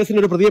 ഇവിടുന്ന് ഒരു കേസിന്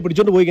ഒരു പ്രതിയെ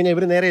പിടിച്ചോണ്ട് പോയി കഴിഞ്ഞാൽ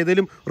ഇവര് നേരെ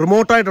ഏതെങ്കിലും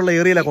റിമോട്ട് ആയിട്ടുള്ള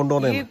ഏരിയയിലാണ്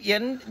കൊണ്ടുപോകുന്നത്.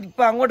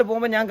 ഇപ്പൊ അങ്ങോട്ട്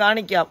പോകുമ്പോ ഞാൻ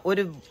കാണിക്കാം,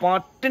 ഒരു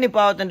പട്ടിണി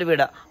പാവത്തിന്റെ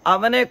വീട്.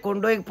 അവനെ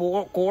കൊണ്ടുപോയി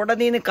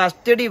കോടതിയിൽ നിന്ന്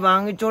കസ്റ്റഡി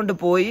വാങ്ങിച്ചോണ്ട്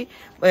പോയി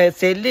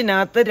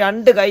സെല്ലിനകത്ത്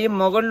 2 കൈയും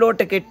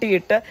മുകളിലോട്ട്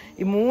കെട്ടിയിട്ട്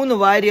ഈ 3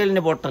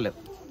 വാരിയലിന് പൊട്ടല്.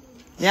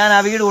 ഞാൻ ആ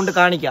വീട് കൊണ്ട്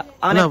കാണിക്കാം.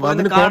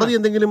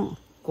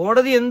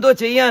 കോടതി എന്തോ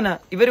ചെയ്യാനാ?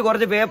 ഇവര്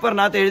കുറച്ച്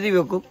പേപ്പറിനകത്ത് എഴുതി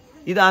വെക്കും,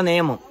 ഇതാ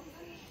നിയമം.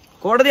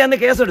 കോടതി അന്ന്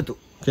കേസെടുത്തു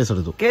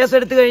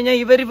കഴിഞ്ഞാൽ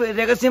ഇവര്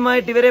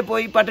രഹസ്യമായിട്ട് ഇവരെ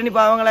പോയി പട്ടിണി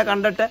പാവങ്ങളെ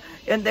കണ്ടിട്ട്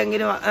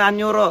എന്തെങ്കിലും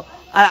 500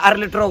 1/2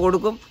 ലിറ്ററോ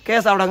കൊടുക്കും,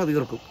 കേസ് അവിടെ അങ്ങ്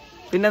തീർക്കും.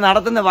 പിന്നെ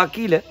നടത്തുന്ന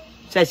വക്കീല്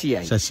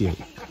ശശിയായി.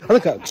 അത്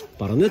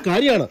പറഞ്ഞ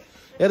കാര്യമാണ്.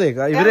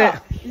 ഇവരെ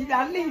ഈ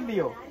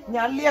ഞള്ളിയില്ലയോ,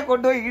 ഞള്ളിയെ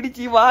കൊണ്ടുപോയി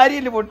ഇടിച്ച് ഈ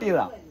വാരിയിൽ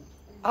പൊട്ടിയതാ.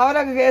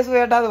 അവനൊക്കെ കേസ്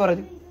കേട്ടാന്ന്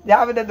പറഞ്ഞു.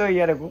 രാവിലെ എന്തോ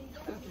ചെയ്യാനൊക്കും.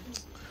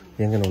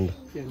 എങ്ങനെയുണ്ട്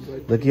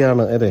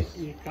ഇതൊക്കെയാണ്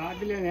ഈ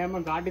കാട്ടിലെ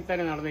നിയമം കാട്ടിൽ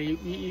തന്നെ നടന്ന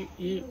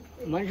ഈ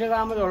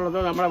മനുഷ്യതാമസം ഉള്ളത്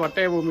നമ്മുടെ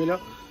പട്ടയഭൂമിയിലോ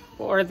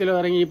ഓഴത്തിലോ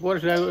ഇറങ്ങി ഈ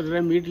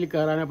പോലീസുകാരുടെ വീട്ടിൽ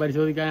കയറാനോ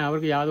പരിശോധിക്കാനോ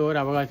അവർക്ക് യാതൊരു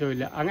അവകാശവും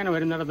ഇല്ല. അങ്ങനെ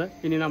വരുന്നിടത്ത്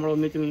ഇനി നമ്മൾ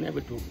ഒന്നിച്ച് നിന്നേ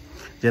പറ്റൂ.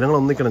 ജനങ്ങൾ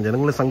ഒന്നിക്കണം,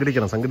 ജനങ്ങൾ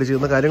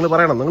സംഘടിച്ചിരുന്ന കാര്യങ്ങൾ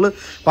പറയണം. നിങ്ങൾ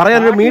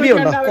പറയാനൊരു മീഡിയ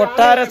ഉണ്ടോ?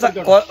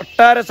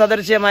 കൊട്ടാര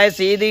സദൃശ്യമായ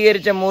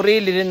ശീതീകരിച്ച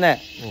മുറിയിലിരുന്ന്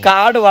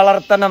കാട്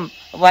വളർത്തണം,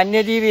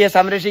 വന്യജീവിയെ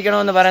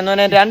സംരക്ഷിക്കണമെന്ന്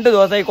പറയുന്നവനെ 2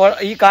 ദിവസം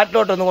ഈ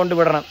കാട്ടിലോട്ടൊന്ന്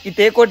കൊണ്ടുവിടണം. ഈ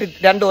തേക്കോട്ടി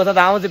 2 ദിവസം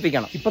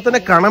താമസിപ്പിക്കണം. ഇപ്പൊ തന്നെ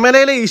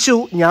കണമലയിലെ ഇഷ്യൂ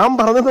ഞാൻ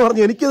പറഞ്ഞെന്ന്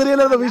പറഞ്ഞു.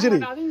 എനിക്കെതിരെയല്ലോ ഭീഷണി,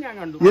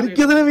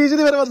 എനിക്കെതിരെ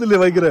ഭീഷണി വരെ വന്നില്ലേ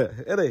ഭയങ്കര.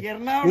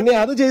 പിന്നെ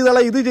അത്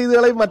ചെയ്തോളാം, ഇത്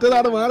ചെയ്തോളാം,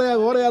 മറ്റേതാണ്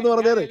ഓടയാന്ന്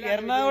പറഞ്ഞത്.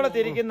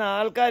 എറണാകുളത്തിരിക്കുന്ന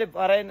ആൾക്കാർ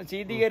പറയുന്ന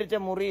ശീതീകരിച്ച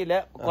മുറിയില്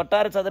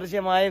കൊട്ടാര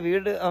സദൃശ്യമായ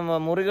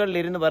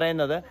മുറികളിലിരുന്ന്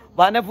പറയുന്നത്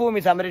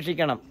വനഭൂമി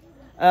സംരക്ഷിക്കണം,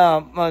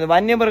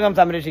 വന്യമൃഗം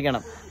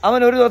സംരക്ഷിക്കണം. അവൻ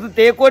ഒരു ദിവസം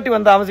തേക്കോട്ടി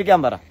വന്ന് താമസിക്കാൻ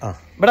പറ,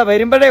 ഇവിടെ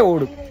വരുമ്പോഴേ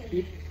ഓടും.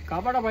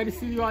 കപട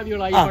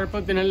പരിസ്ഥിതിവാദികളായി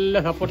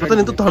കുഴപ്പത്തിനെല്ലാം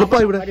സപ്പോർട്ട്.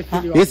 തണുപ്പായി ഇവിടെ,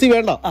 AC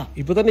വേണ്ട.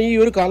 ഇപ്പൊ തന്നെ ഈ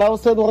ഒരു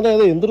കാലാവസ്ഥ എന്ന്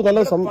പറഞ്ഞാൽ എന്തൊരു നല്ല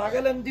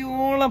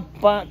പകലന്തിയോളം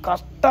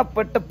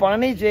കഷ്ടപ്പെട്ട്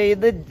പണി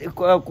ചെയ്ത്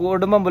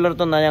കുടുംബം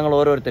പുലർത്തുന്ന ഞങ്ങൾ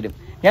ഓരോരുത്തരും.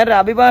 ഞാനൊരു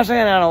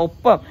അഭിഭാഷകനാണ്,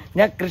 ഒപ്പം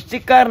ഞാൻ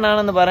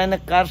കൃഷിക്കാരനാണെന്ന് പറയുന്ന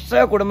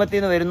കർഷക കുടുംബത്തിൽ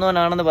നിന്ന്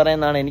വരുന്നവനാണെന്ന്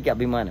പറയുന്നതാണ് എനിക്ക്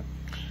അഭിമാനം.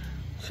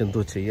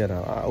 എന്തോ ചെയ്യാനാ,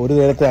 ഒരു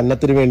നേരത്തെ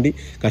അന്നത്തിന് വേണ്ടി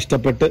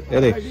കഷ്ടപ്പെട്ട്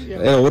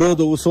ഓരോ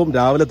ദിവസവും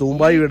രാവിലെ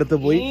തൂമ്പായി എടുത്ത്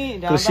പോയി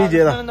കൃഷി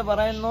ചെയ്ത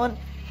പറയുന്നവൻ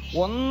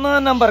 1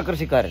 നമ്പർ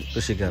കൃഷിക്കാരൻ.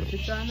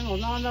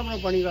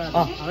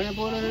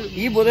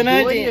 ഈ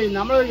ബുധനാഴ്ച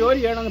നമ്മൾ ജോലി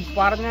ചെയ്യണമെന്ന്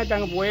പറഞ്ഞിട്ട്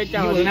അങ്ങ്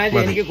പോയേച്ചാൽ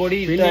എനിക്ക് കൊടി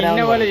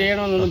ഇന്ന പോലെ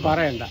ചെയ്യണമെന്നൊന്നും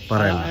പറയണ്ട.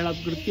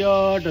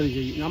 കൃത്യമായിട്ട് അത്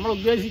ചെയ്യും. നമ്മൾ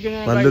ഉദ്ദേശിക്കുന്ന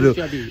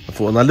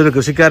നല്ലൊരു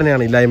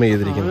കൃഷിക്കാരനെയാണ് ഇല്ലായ്മ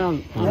ചെയ്തിരിക്കുന്നത്.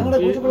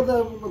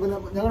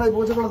 ഞങ്ങളുടെ ഈ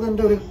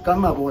പൂച്ചക്കുളത്തിന്റെ ഒരു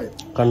കണ്ണാ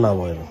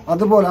പോയത്.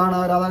 അതുപോലാണ്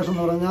രാധാകൃഷ്ണൻ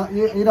എന്ന് പറഞ്ഞാൽ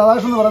ഈ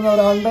രാധാകൃഷ്ണൻ എന്ന് പറഞ്ഞ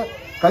ഒരാളുടെ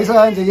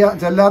കൈസഹായം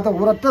ചെല്ലാത്ത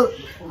ഒരൊറ്റ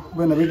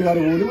വീട്ടുകാർ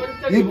പോലും,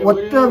 ഈ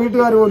ഒറ്റ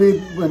വീട്ടുകാർ പോലും ഈ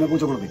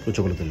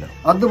പൂച്ചക്കുളത്തില്ല.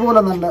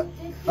 അതുപോലെ നല്ല,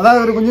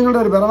 അതായത് ഒരു കുഞ്ഞുങ്ങളുടെ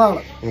ഒരു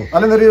പിറന്നാള്,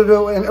 അല്ലെങ്കിൽ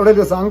എവിടെ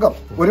ഒരു സംഘം,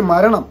 ഒരു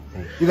മരണം,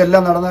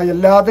 ഇതെല്ലാം നടന്ന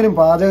എല്ലാത്തിനും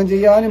പാചകം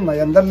ചെയ്യാനും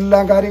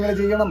എന്തെല്ലാം കാര്യങ്ങൾ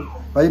ചെയ്യണം.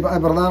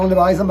 പിറന്നാളിന്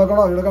പായസം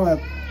വെക്കണോ എടുക്കണോ,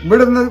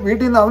 ഇവിടുന്ന്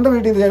വീട്ടിൽ നിന്ന് അവന്റെ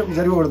വീട്ടിൽ നിന്ന്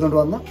ചെരുവ് കൊടുത്തോണ്ട്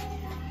വന്ന്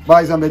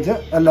പായസം വെച്ച്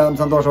എല്ലാം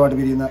സന്തോഷമായിട്ട്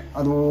പിരിയുന്ന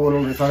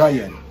അതുപോലുള്ള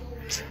സഹായിയായി.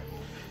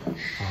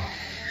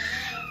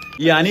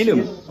 ഈ അനിലും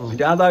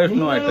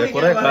രാധാകൃഷ്ണനുമായിട്ട്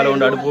കുറെ കാലം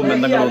കൊണ്ട് അടുപ്പവും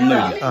ബന്ധങ്ങളും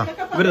ഒന്നുമില്ല.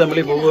 ഇവർ തമ്മിൽ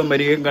പോവുകയും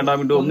വരികയും കണ്ടാൻ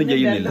വേണ്ടി ഒന്നും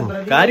ചെയ്യുന്നില്ല.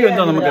 കാര്യം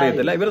എന്താ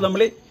നമുക്കറിയത്തില്ല. ഇവർ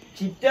തമ്മിൽ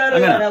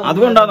അങ്ങനെ,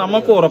 അതുകൊണ്ടാണ്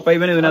നമുക്ക് ഉറപ്പ്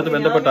ഇവന് ഇതിനകത്ത്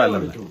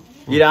ബന്ധപ്പെട്ടതല്ലെന്ന്.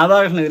 ഈ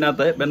രാധാകൃഷ്ണൻ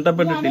ഇതിനകത്ത്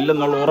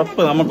ബന്ധപ്പെട്ടിട്ടില്ലെന്നുള്ള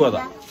ഉറപ്പ് നമുക്കും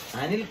അതാ.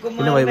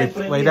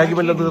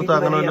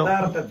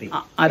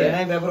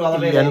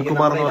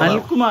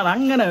 അനിൽകുമാർ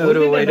അങ്ങനെ ഒരു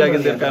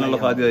വൈരാഗ്യം തീർക്കാനുള്ള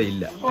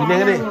സാധ്യതയില്ല. പിന്നെ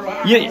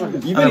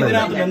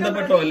ഇതിനകത്ത്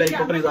ബന്ധപ്പെട്ടോ അല്ല, ഈ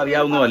പൊട്ടൻ ഇത്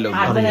അറിയാവുന്നതല്ലോ.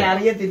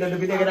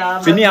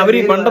 പിന്നെ അവർ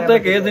ഈ പണ്ടത്തെ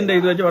കേസിന്റെ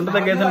ഇത് വെച്ച്,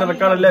 പണ്ടത്തെ കേസിന്റെ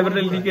റെക്കോർഡല്ല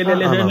ഇവരുടെ ഇരിക്കില്ലേ,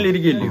 സ്റ്റേഷനിൽ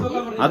ഇരിക്കില്ലയോ,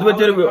 അത്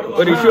വെച്ചൊരു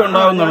ഇഷ്യൂ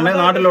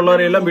ഉണ്ടാവുന്നുണ്ടെങ്കിൽ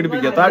നാട്ടിലുള്ളവരെല്ലാം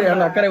പിടിപ്പിക്കുക.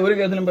 താഴെയാണ് അക്കരെ ഒരു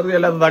കേസിനും പ്രതി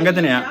അല്ലാത്ത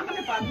തങ്കത്തിനെയാ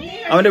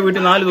അവന്റെ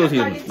വീട്ടിൽ 4 ദിവസം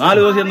ഇരുന്നു. 4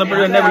 ദിവസം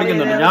ഇരുന്നപ്പോഴും എന്നെ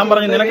വിളിക്കുന്നുണ്ട്. ഞാൻ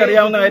പറഞ്ഞു,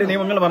 നിനക്കറിയാവുന്ന കാര്യം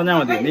നിയമങ്ങൾ പറഞ്ഞാൽ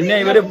മതി. നിന്നെ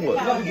ഇവര്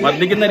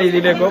മർദ്ദിക്കുന്ന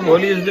രീതിയിലേക്കോ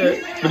പോലീസ്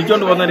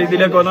പിടിച്ചോണ്ട് പോകുന്ന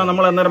രീതിയിലേക്കോ വന്നാൽ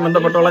നമ്മൾ അന്നേരം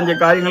ബന്ധപ്പെട്ടോളാം,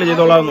 കാര്യങ്ങൾ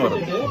ചെയ്തോളാം എന്ന്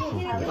പറഞ്ഞു.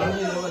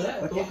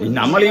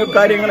 നമ്മൾ ഈ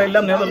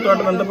കാര്യങ്ങളെല്ലാം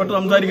നേതൃത്വമായിട്ട് ബന്ധപ്പെട്ട്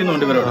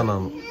സംസാരിക്കുന്നുണ്ട് ഇവരോട്.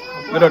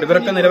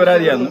 ഇവരൊക്കെ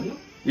നിരപരാധിയാണ്.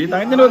 ഈ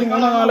തങ്കത്തിന്റെ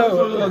 3-4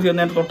 ദിവസം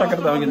നേരെ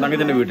തൊട്ടക്കരത്ത് താമസിക്കും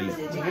തങ്കത്തിന്റെ വീട്ടില്.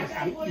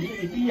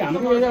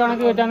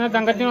 കണക്ക് വെച്ചാൽ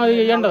തങ്കത്തിനും അത്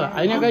ചെയ്യേണ്ടത്,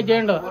 അതിനൊക്കെ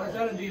ചെയ്യേണ്ടത്.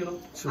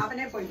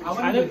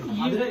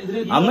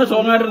 അന്ന്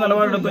സ്ട്രോങ്ങായിട്ട്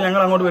നിലപാടെടുത്ത്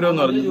ഞങ്ങൾ അങ്ങോട്ട്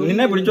വരുമെന്ന് പറഞ്ഞു.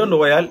 നിന്നെ പിടിച്ചോണ്ട്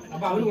പോയാൽ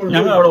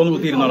ഞങ്ങൾ അവിടെ ഒന്ന്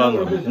കുത്തിയിരുന്നോളാന്ന്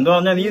പറഞ്ഞു. എന്താ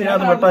പറഞ്ഞാൽ നീ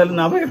ഇതിനകത്ത് പെട്ടാലും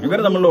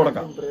ഇവര് തമ്മിൽ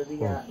കൊടുക്കാം.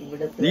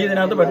 നീ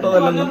ഇതിനകത്ത്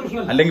പെട്ടതല്ലെന്നും,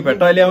 അല്ലെങ്കിൽ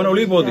പെട്ടാലേ അവൻ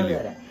ഒളിയിൽ പോകത്തില്ല.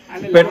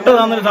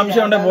 പെട്ടതാണെന്നൊരു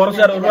സംശയം ഉണ്ടെങ്കിൽ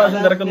ഫോറസ്റ്റുകാർ ഒരു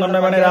പ്രാവശ്യം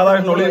തിരക്കുന്നുണ്ടെങ്കിൽ വേണേൽ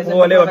രാധാകൃഷ്ണൻ ഒളിയിൽ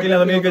പോകല്ലേ, വക്കീലിനെ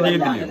സമീപിക്കുകയോ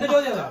ചെയ്യത്തില്ല.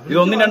 ഇത്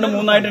 1, 2,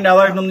 3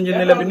 രാധാകൃഷ്ണൻ ഒന്നും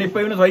ചെയ്യുന്നില്ല. പിന്നെ ഇപ്പൊ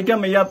ഇവന് സഹിക്കാൻ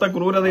വയ്യാത്ത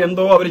ക്രൂരത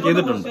എന്തോ അവർ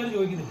ചെയ്തിട്ടുണ്ട്.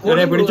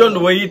 ഇവനെ പിടിച്ചോണ്ട്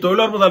പോയി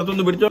തൊഴിലുറപ്പ്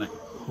സ്ഥലത്തുനിന്ന് പിടിച്ചോണ്ട്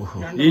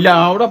ഇല്ല,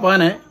 അവിടെ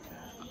പോകാനെ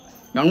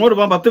അങ്ങോട്ട്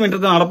പോകാൻ 10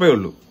 മിനിറ്റത്തെ നടപ്പേ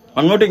ഉള്ളൂ.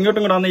 അങ്ങോട്ടും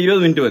ഇങ്ങോട്ടും കൂടെ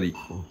 20 മിനിറ്റ് മതി.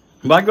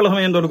 ബാക്കിയുള്ള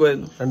സമയം എന്തോ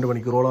കൊടുക്കുമായിരുന്നു. 2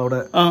 മണിക്കൂറോളം അവിടെ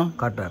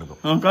കാട്ടായിരുന്നു.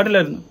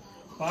 കാട്ടിലായിരുന്നു.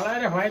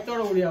 വളരെ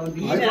ഭയത്തോടു കൂടി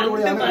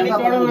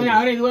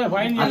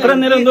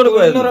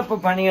തൊഴിലുറപ്പ്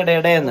പണിയുടെ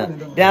ഇടയെന്ന്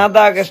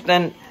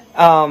രാധാകൃഷ്ണൻ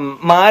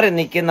മാറി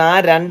നിൽക്കുന്ന ആ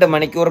 2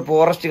 മണിക്കൂർ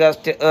ഫോറസ്റ്റ്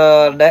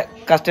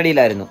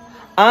കസ്റ്റഡിയിലായിരുന്നു.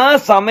 ആ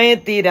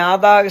സമയത്ത് ഈ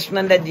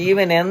രാധാകൃഷ്ണന്റെ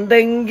ജീവൻ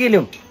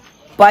എന്തെങ്കിലും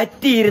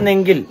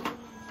പറ്റിയിരുന്നെങ്കിൽ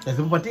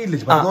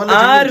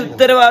ആര്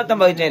ഉത്തരവാദിത്തം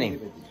വഹിച്ചേനെ?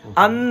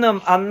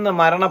 അന്ന്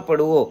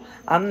മരണപ്പെടുവോ,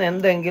 അന്ന്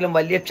എന്തെങ്കിലും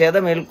വലിയ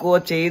ക്ഷതമേൽക്കുകയോ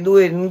ചെയ്തു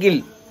എങ്കിൽ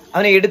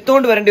അവനെ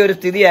എടുത്തുകൊണ്ട് വരേണ്ട ഒരു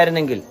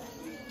സ്ഥിതിയായിരുന്നെങ്കിൽ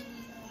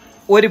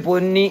ഒരു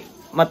പൊന്നി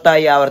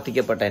മത്തായി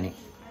ആവർത്തിക്കപ്പെട്ടേനെ.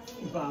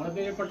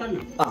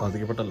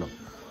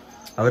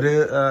 അവര്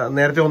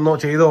നേരത്തെ ഒന്നോ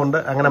ചെയ്തുകൊണ്ട്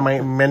അങ്ങനെ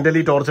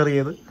മെന്റലി ടോർച്ചർ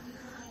ചെയ്ത്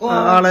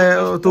ആളെ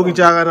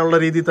തൂങ്ങിച്ചാകാനുള്ള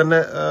രീതിയിൽ തന്നെ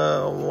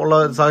ഉള്ള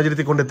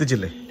സാഹചര്യത്തിൽ കൊണ്ട്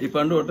എത്തിച്ചില്ലേ? ഈ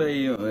പണ്ട് തൊട്ട് ഈ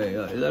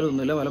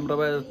ഇതൊന്നുമില്ല,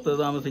 മലമ്പ്രദേശത്ത്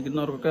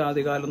താമസിക്കുന്നവർക്കൊക്കെ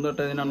ആദ്യകാലം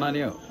തൊട്ട്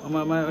ഇതിനെണ്ണാനെയോ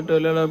മറ്റോ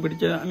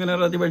പിടിച്ച് അങ്ങനെ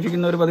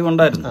ഭക്ഷിക്കുന്ന ഒരു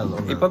പതിവുണ്ടായിരുന്നു.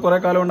 ഇപ്പൊ കുറെ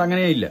കാലം കൊണ്ട്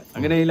അങ്ങനെയില്ല.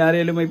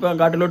 ആരെയും ഇപ്പൊ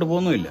കാട്ടിലോട്ട്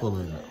പോകുന്നുമില്ല.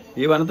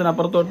 ഈ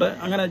വനത്തിനപ്പുറത്തോട്ട്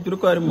അങ്ങനെ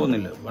ചുരുക്കമാരും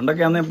പോകുന്നില്ല.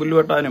 പണ്ടൊക്കെ അന്നേ പുല്ല്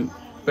വെട്ടാനും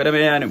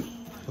പെരമേയാനും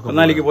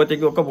കന്നാലിക്ക്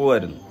പോച്ചയ്ക്കും ഒക്കെ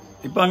പോകുമായിരുന്നു.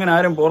 ഇപ്പൊ അങ്ങനെ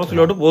ആരും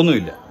ഫോറസ്റ്റിലോട്ട്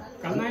പോകുന്നുമില്ല.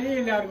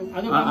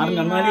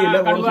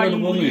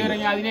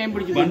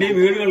 പണ്ട് ഈ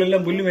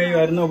വീടുകളെല്ലാം പുല്ല്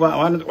മേയുമായിരുന്നു.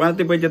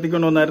 വനത്തിൽ പോയി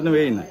ചെത്തിക്കൊണ്ട് വന്നായിരുന്നു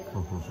വേയുന്നത്.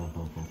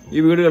 ഈ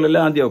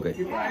വീടുകളെല്ലാം ആദ്യമൊക്കെ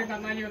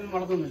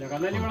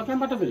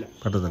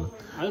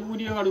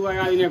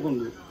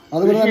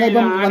അതുപോലെ തന്നെ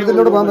ഇപ്പം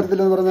വനത്തിലൂടെ പോകാൻ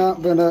പറ്റത്തില്ല എന്ന് പറഞ്ഞാൽ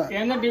പിന്നെ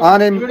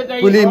ആനയും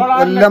പുലിയും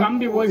എല്ലാം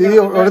ഈ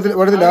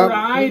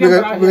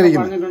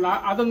വിവരിക്കുന്നു.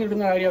 അതൊന്നും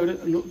ഇടുന്ന കാര്യം അവർ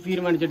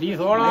തീരുമാനിച്ചിട്ട് ഈ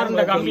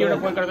സോളാറിന്റെ കമ്പിയുടെ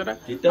പോയി കിടന്നിട്ട്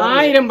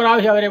 1000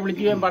 പ്രാവശ്യം അവരെ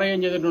വിളിക്കുകയും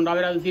പറയുകയും ചെയ്തിട്ടുണ്ട്.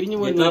 അവരത് തിരിഞ്ഞു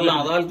പോയി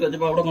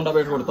അവിടെ കൊണ്ട്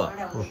അപേക്ഷ കൊടുത്താ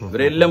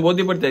ഇവരെല്ലാം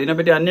ബോധ്യപ്പെടുത്തി.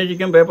 ഇതിനെപ്പറ്റി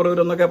അന്വേഷിക്കാൻ പേപ്പർ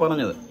ഇവരൊന്നൊക്കെ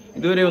പറഞ്ഞത്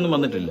ഇതുവരെ ഒന്നും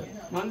വന്നിട്ടില്ല.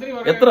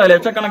 എത്ര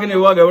ലക്ഷക്കണക്കിന്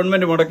രൂപ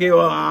ഗവൺമെന്റ് മുടക്കി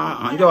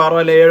 5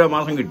 6 അല്ലെ 7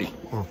 മാസം കിട്ടി.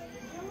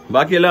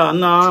 ബാക്കിയെല്ലാം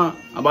അന്ന്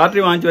ആ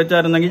ബാറ്ററി വാങ്ങിച്ചു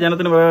വെച്ചായിരുന്നെങ്കിൽ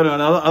ജനത്തിന്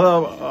അത്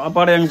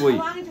അപ്പാടെ അങ്ങ് പോയി.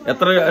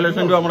 എത്ര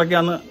ലക്ഷം രൂപ മുടക്കി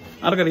അന്ന്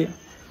ആർക്കറിയാം?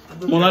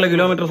 3-4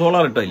 കിലോമീറ്റർ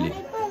സോളാർ ഇട്ടില്ലേ,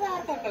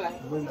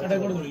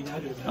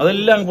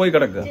 അതെല്ലാം പോയി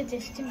കിടക്കുക.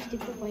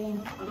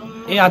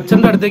 ഈ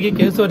അച്ഛന്റെ അടുത്തേക്ക്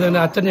കേസ്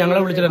വരുന്നത് അച്ഛൻ ഞങ്ങളെ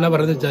വിളിച്ചിട്ട് എന്നാ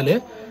പറയുന്നത് വെച്ചാല്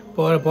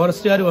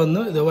ഫോറസ്റ്റുകാർ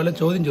വന്ന് ഇതുപോലെ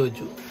ചോദ്യം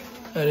ചോദിച്ചു.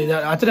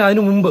 അച്ഛൻ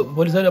അതിന് മുമ്പ്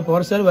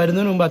ഫോറസ്റ്റുകാർ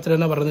വരുന്നതിന് മുമ്പ് അച്ഛൻ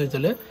എന്നാ പറഞ്ഞതെന്ന്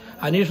വെച്ചാല്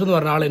അനീഷ് എന്ന്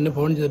പറഞ്ഞ ആൾ എന്നെ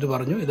ഫോൺ ചെയ്തിട്ട്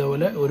പറഞ്ഞു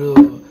ഇതേപോലെ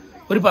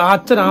ഒരു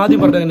അച്ഛൻ ആദ്യം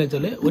പറഞ്ഞതെന്ന്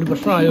വെച്ചാൽ ഒരു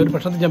പ്രശ്നമായ ഒരു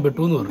പ്രശ്നത്തിൽ ഞാൻ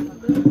പെട്ടു എന്ന് പറഞ്ഞു.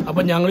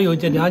 അപ്പം ഞാൻ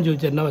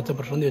ചോദിച്ചു എന്നാ വെച്ച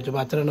പ്രശ്നം എന്ന്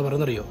ചോദിച്ചപ്പോൾ അച്ഛൻ എന്നെ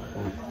പറഞ്ഞറിയോ,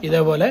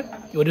 ഇതേപോലെ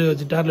ഒരു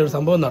ചിറ്റാറിലൊരു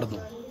സംഭവം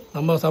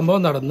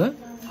നടന്ന്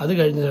അത്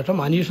കഴിഞ്ഞ ശേഷം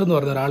അനീഷ് എന്ന്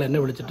പറഞ്ഞ ഒരാൾ എന്നെ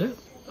വിളിച്ചിട്ട്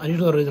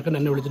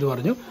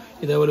പറഞ്ഞു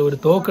ഇതേപോലെ ഒരു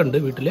തോക്കുണ്ട്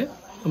വീട്ടിൽ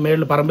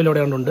മേളിൽ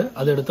പറമ്പിലൂടെ ഉണ്ട്,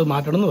 അതെടുത്ത്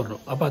മാറ്റണം എന്ന് പറഞ്ഞു.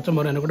 അപ്പോൾ അച്ഛൻ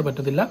പറഞ്ഞു എന്നെ കൊണ്ട്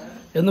പറ്റത്തില്ല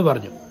എന്ന്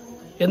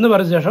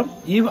പറഞ്ഞ ശേഷം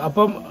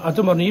അപ്പം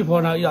അച്ഛൻ പറഞ്ഞു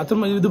അച്ഛൻ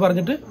ഇത്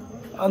പറഞ്ഞിട്ട്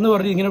അന്ന്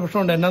പറഞ്ഞു ഇങ്ങനെ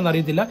പ്രശ്നമുണ്ട് എന്നാന്ന്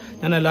അറിയത്തില്ല,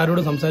 ഞാൻ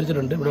എല്ലാവരോടും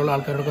സംസാരിച്ചിട്ടുണ്ട്, ഇവിടെയുള്ള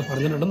ആൾക്കാരോടൊക്കെ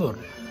പറഞ്ഞിട്ടുണ്ടെന്ന്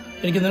പറഞ്ഞു.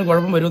 എനിക്കെന്തെങ്കിലും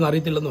കുഴപ്പം വരുമെന്ന്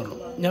അറിയത്തില്ലെന്ന് പറഞ്ഞു.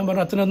 ഞാൻ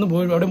പറഞ്ഞു അച്ഛനൊന്നും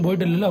അവിടെയും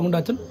പോയിട്ടില്ലല്ലോ, അതുകൊണ്ട്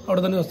അച്ഛൻ അവിടെ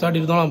തന്നെ സ്വസ്ഥമായിട്ട്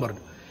ഇരുന്നോളാൻ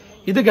പറഞ്ഞു.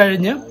 ഇത്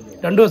കഴിഞ്ഞ്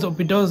 2 ദിവസം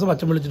പിറ്റേ ദിവസം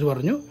അച്ഛൻ വിളിച്ചിട്ട്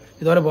പറഞ്ഞു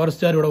ഇതുപോലെ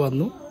ഫോറസ്റ്റുകാർ ഇവിടെ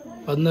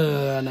വന്ന്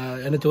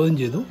എന്നെ ചോദ്യം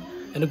ചെയ്തു,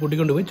 എന്നെ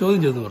കൂട്ടിക്കൊണ്ടുപോയി ചോദ്യം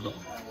ചെയ്തെന്ന് പറഞ്ഞു.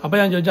 അപ്പോൾ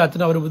ഞാൻ ചോദിച്ചു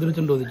അച്ഛൻ അവരെ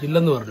ഉപദ്രവിച്ചിട്ടുണ്ടോ ചോദിച്ചു,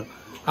 ഇല്ലെന്ന് പറഞ്ഞു.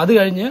 അത്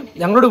കഴിഞ്ഞ്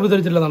ഞങ്ങളോട്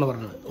ഉപദ്രവിച്ചില്ലെന്നാണ്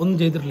പറഞ്ഞത്, ഒന്നും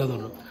ചെയ്തിട്ടില്ലെന്ന്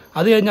പറഞ്ഞു.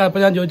 അത് കഴിഞ്ഞ് അപ്പോൾ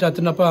ഞാൻ ചോദിച്ചു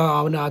അച്ഛൻ, അപ്പോൾ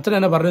അച്ഛൻ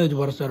എന്നെ പറഞ്ഞു ചോദിച്ചു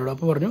ഫോറസ്റ്റുകാരോട്.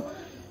 അപ്പോൾ പറഞ്ഞു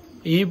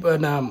ഈ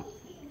എന്നെ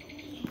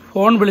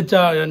ഫോൺ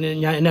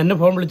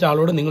വിളിച്ച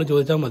ആളോട് നിങ്ങൾ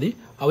ചോദിച്ചാൽ മതി,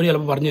 അവർ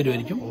ചിലപ്പോൾ പറഞ്ഞു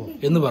തരുമായിരിക്കും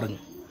എന്ന് പറഞ്ഞു.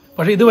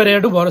 പക്ഷേ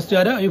ഇതുവരെയായിട്ട്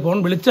ഫോറസ്റ്റുകാർ ഈ ഫോൺ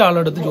വിളിച്ച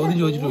ആളുടെ അടുത്ത് ചോദ്യം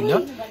ചോദിച്ചിട്ടുമില്ല.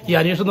 ഈ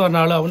അനീഷ് എന്ന് പറഞ്ഞ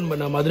ആൾ അവൻ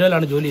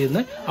മധുരയിലാണ് ജോലി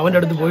ചെയ്യുന്നത്, അവൻ്റെ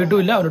അടുത്ത്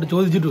പോയിട്ടുമില്ല, അവരോട്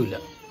ചോദിച്ചിട്ടുമില്ല.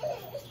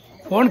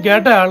 ഫോൺ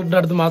കേട്ട ആളുടെ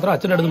അടുത്ത് മാത്രം,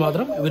 അച്ഛൻ്റെ അടുത്ത്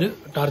മാത്രം ഇവർ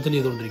ടാർച്ചർ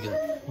ചെയ്തുകൊണ്ടിരിക്കുന്നു.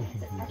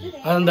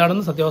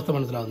 അതെന്താണെന്ന് സത്യാവസ്ഥ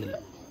മനസ്സിലാവുന്നില്ല.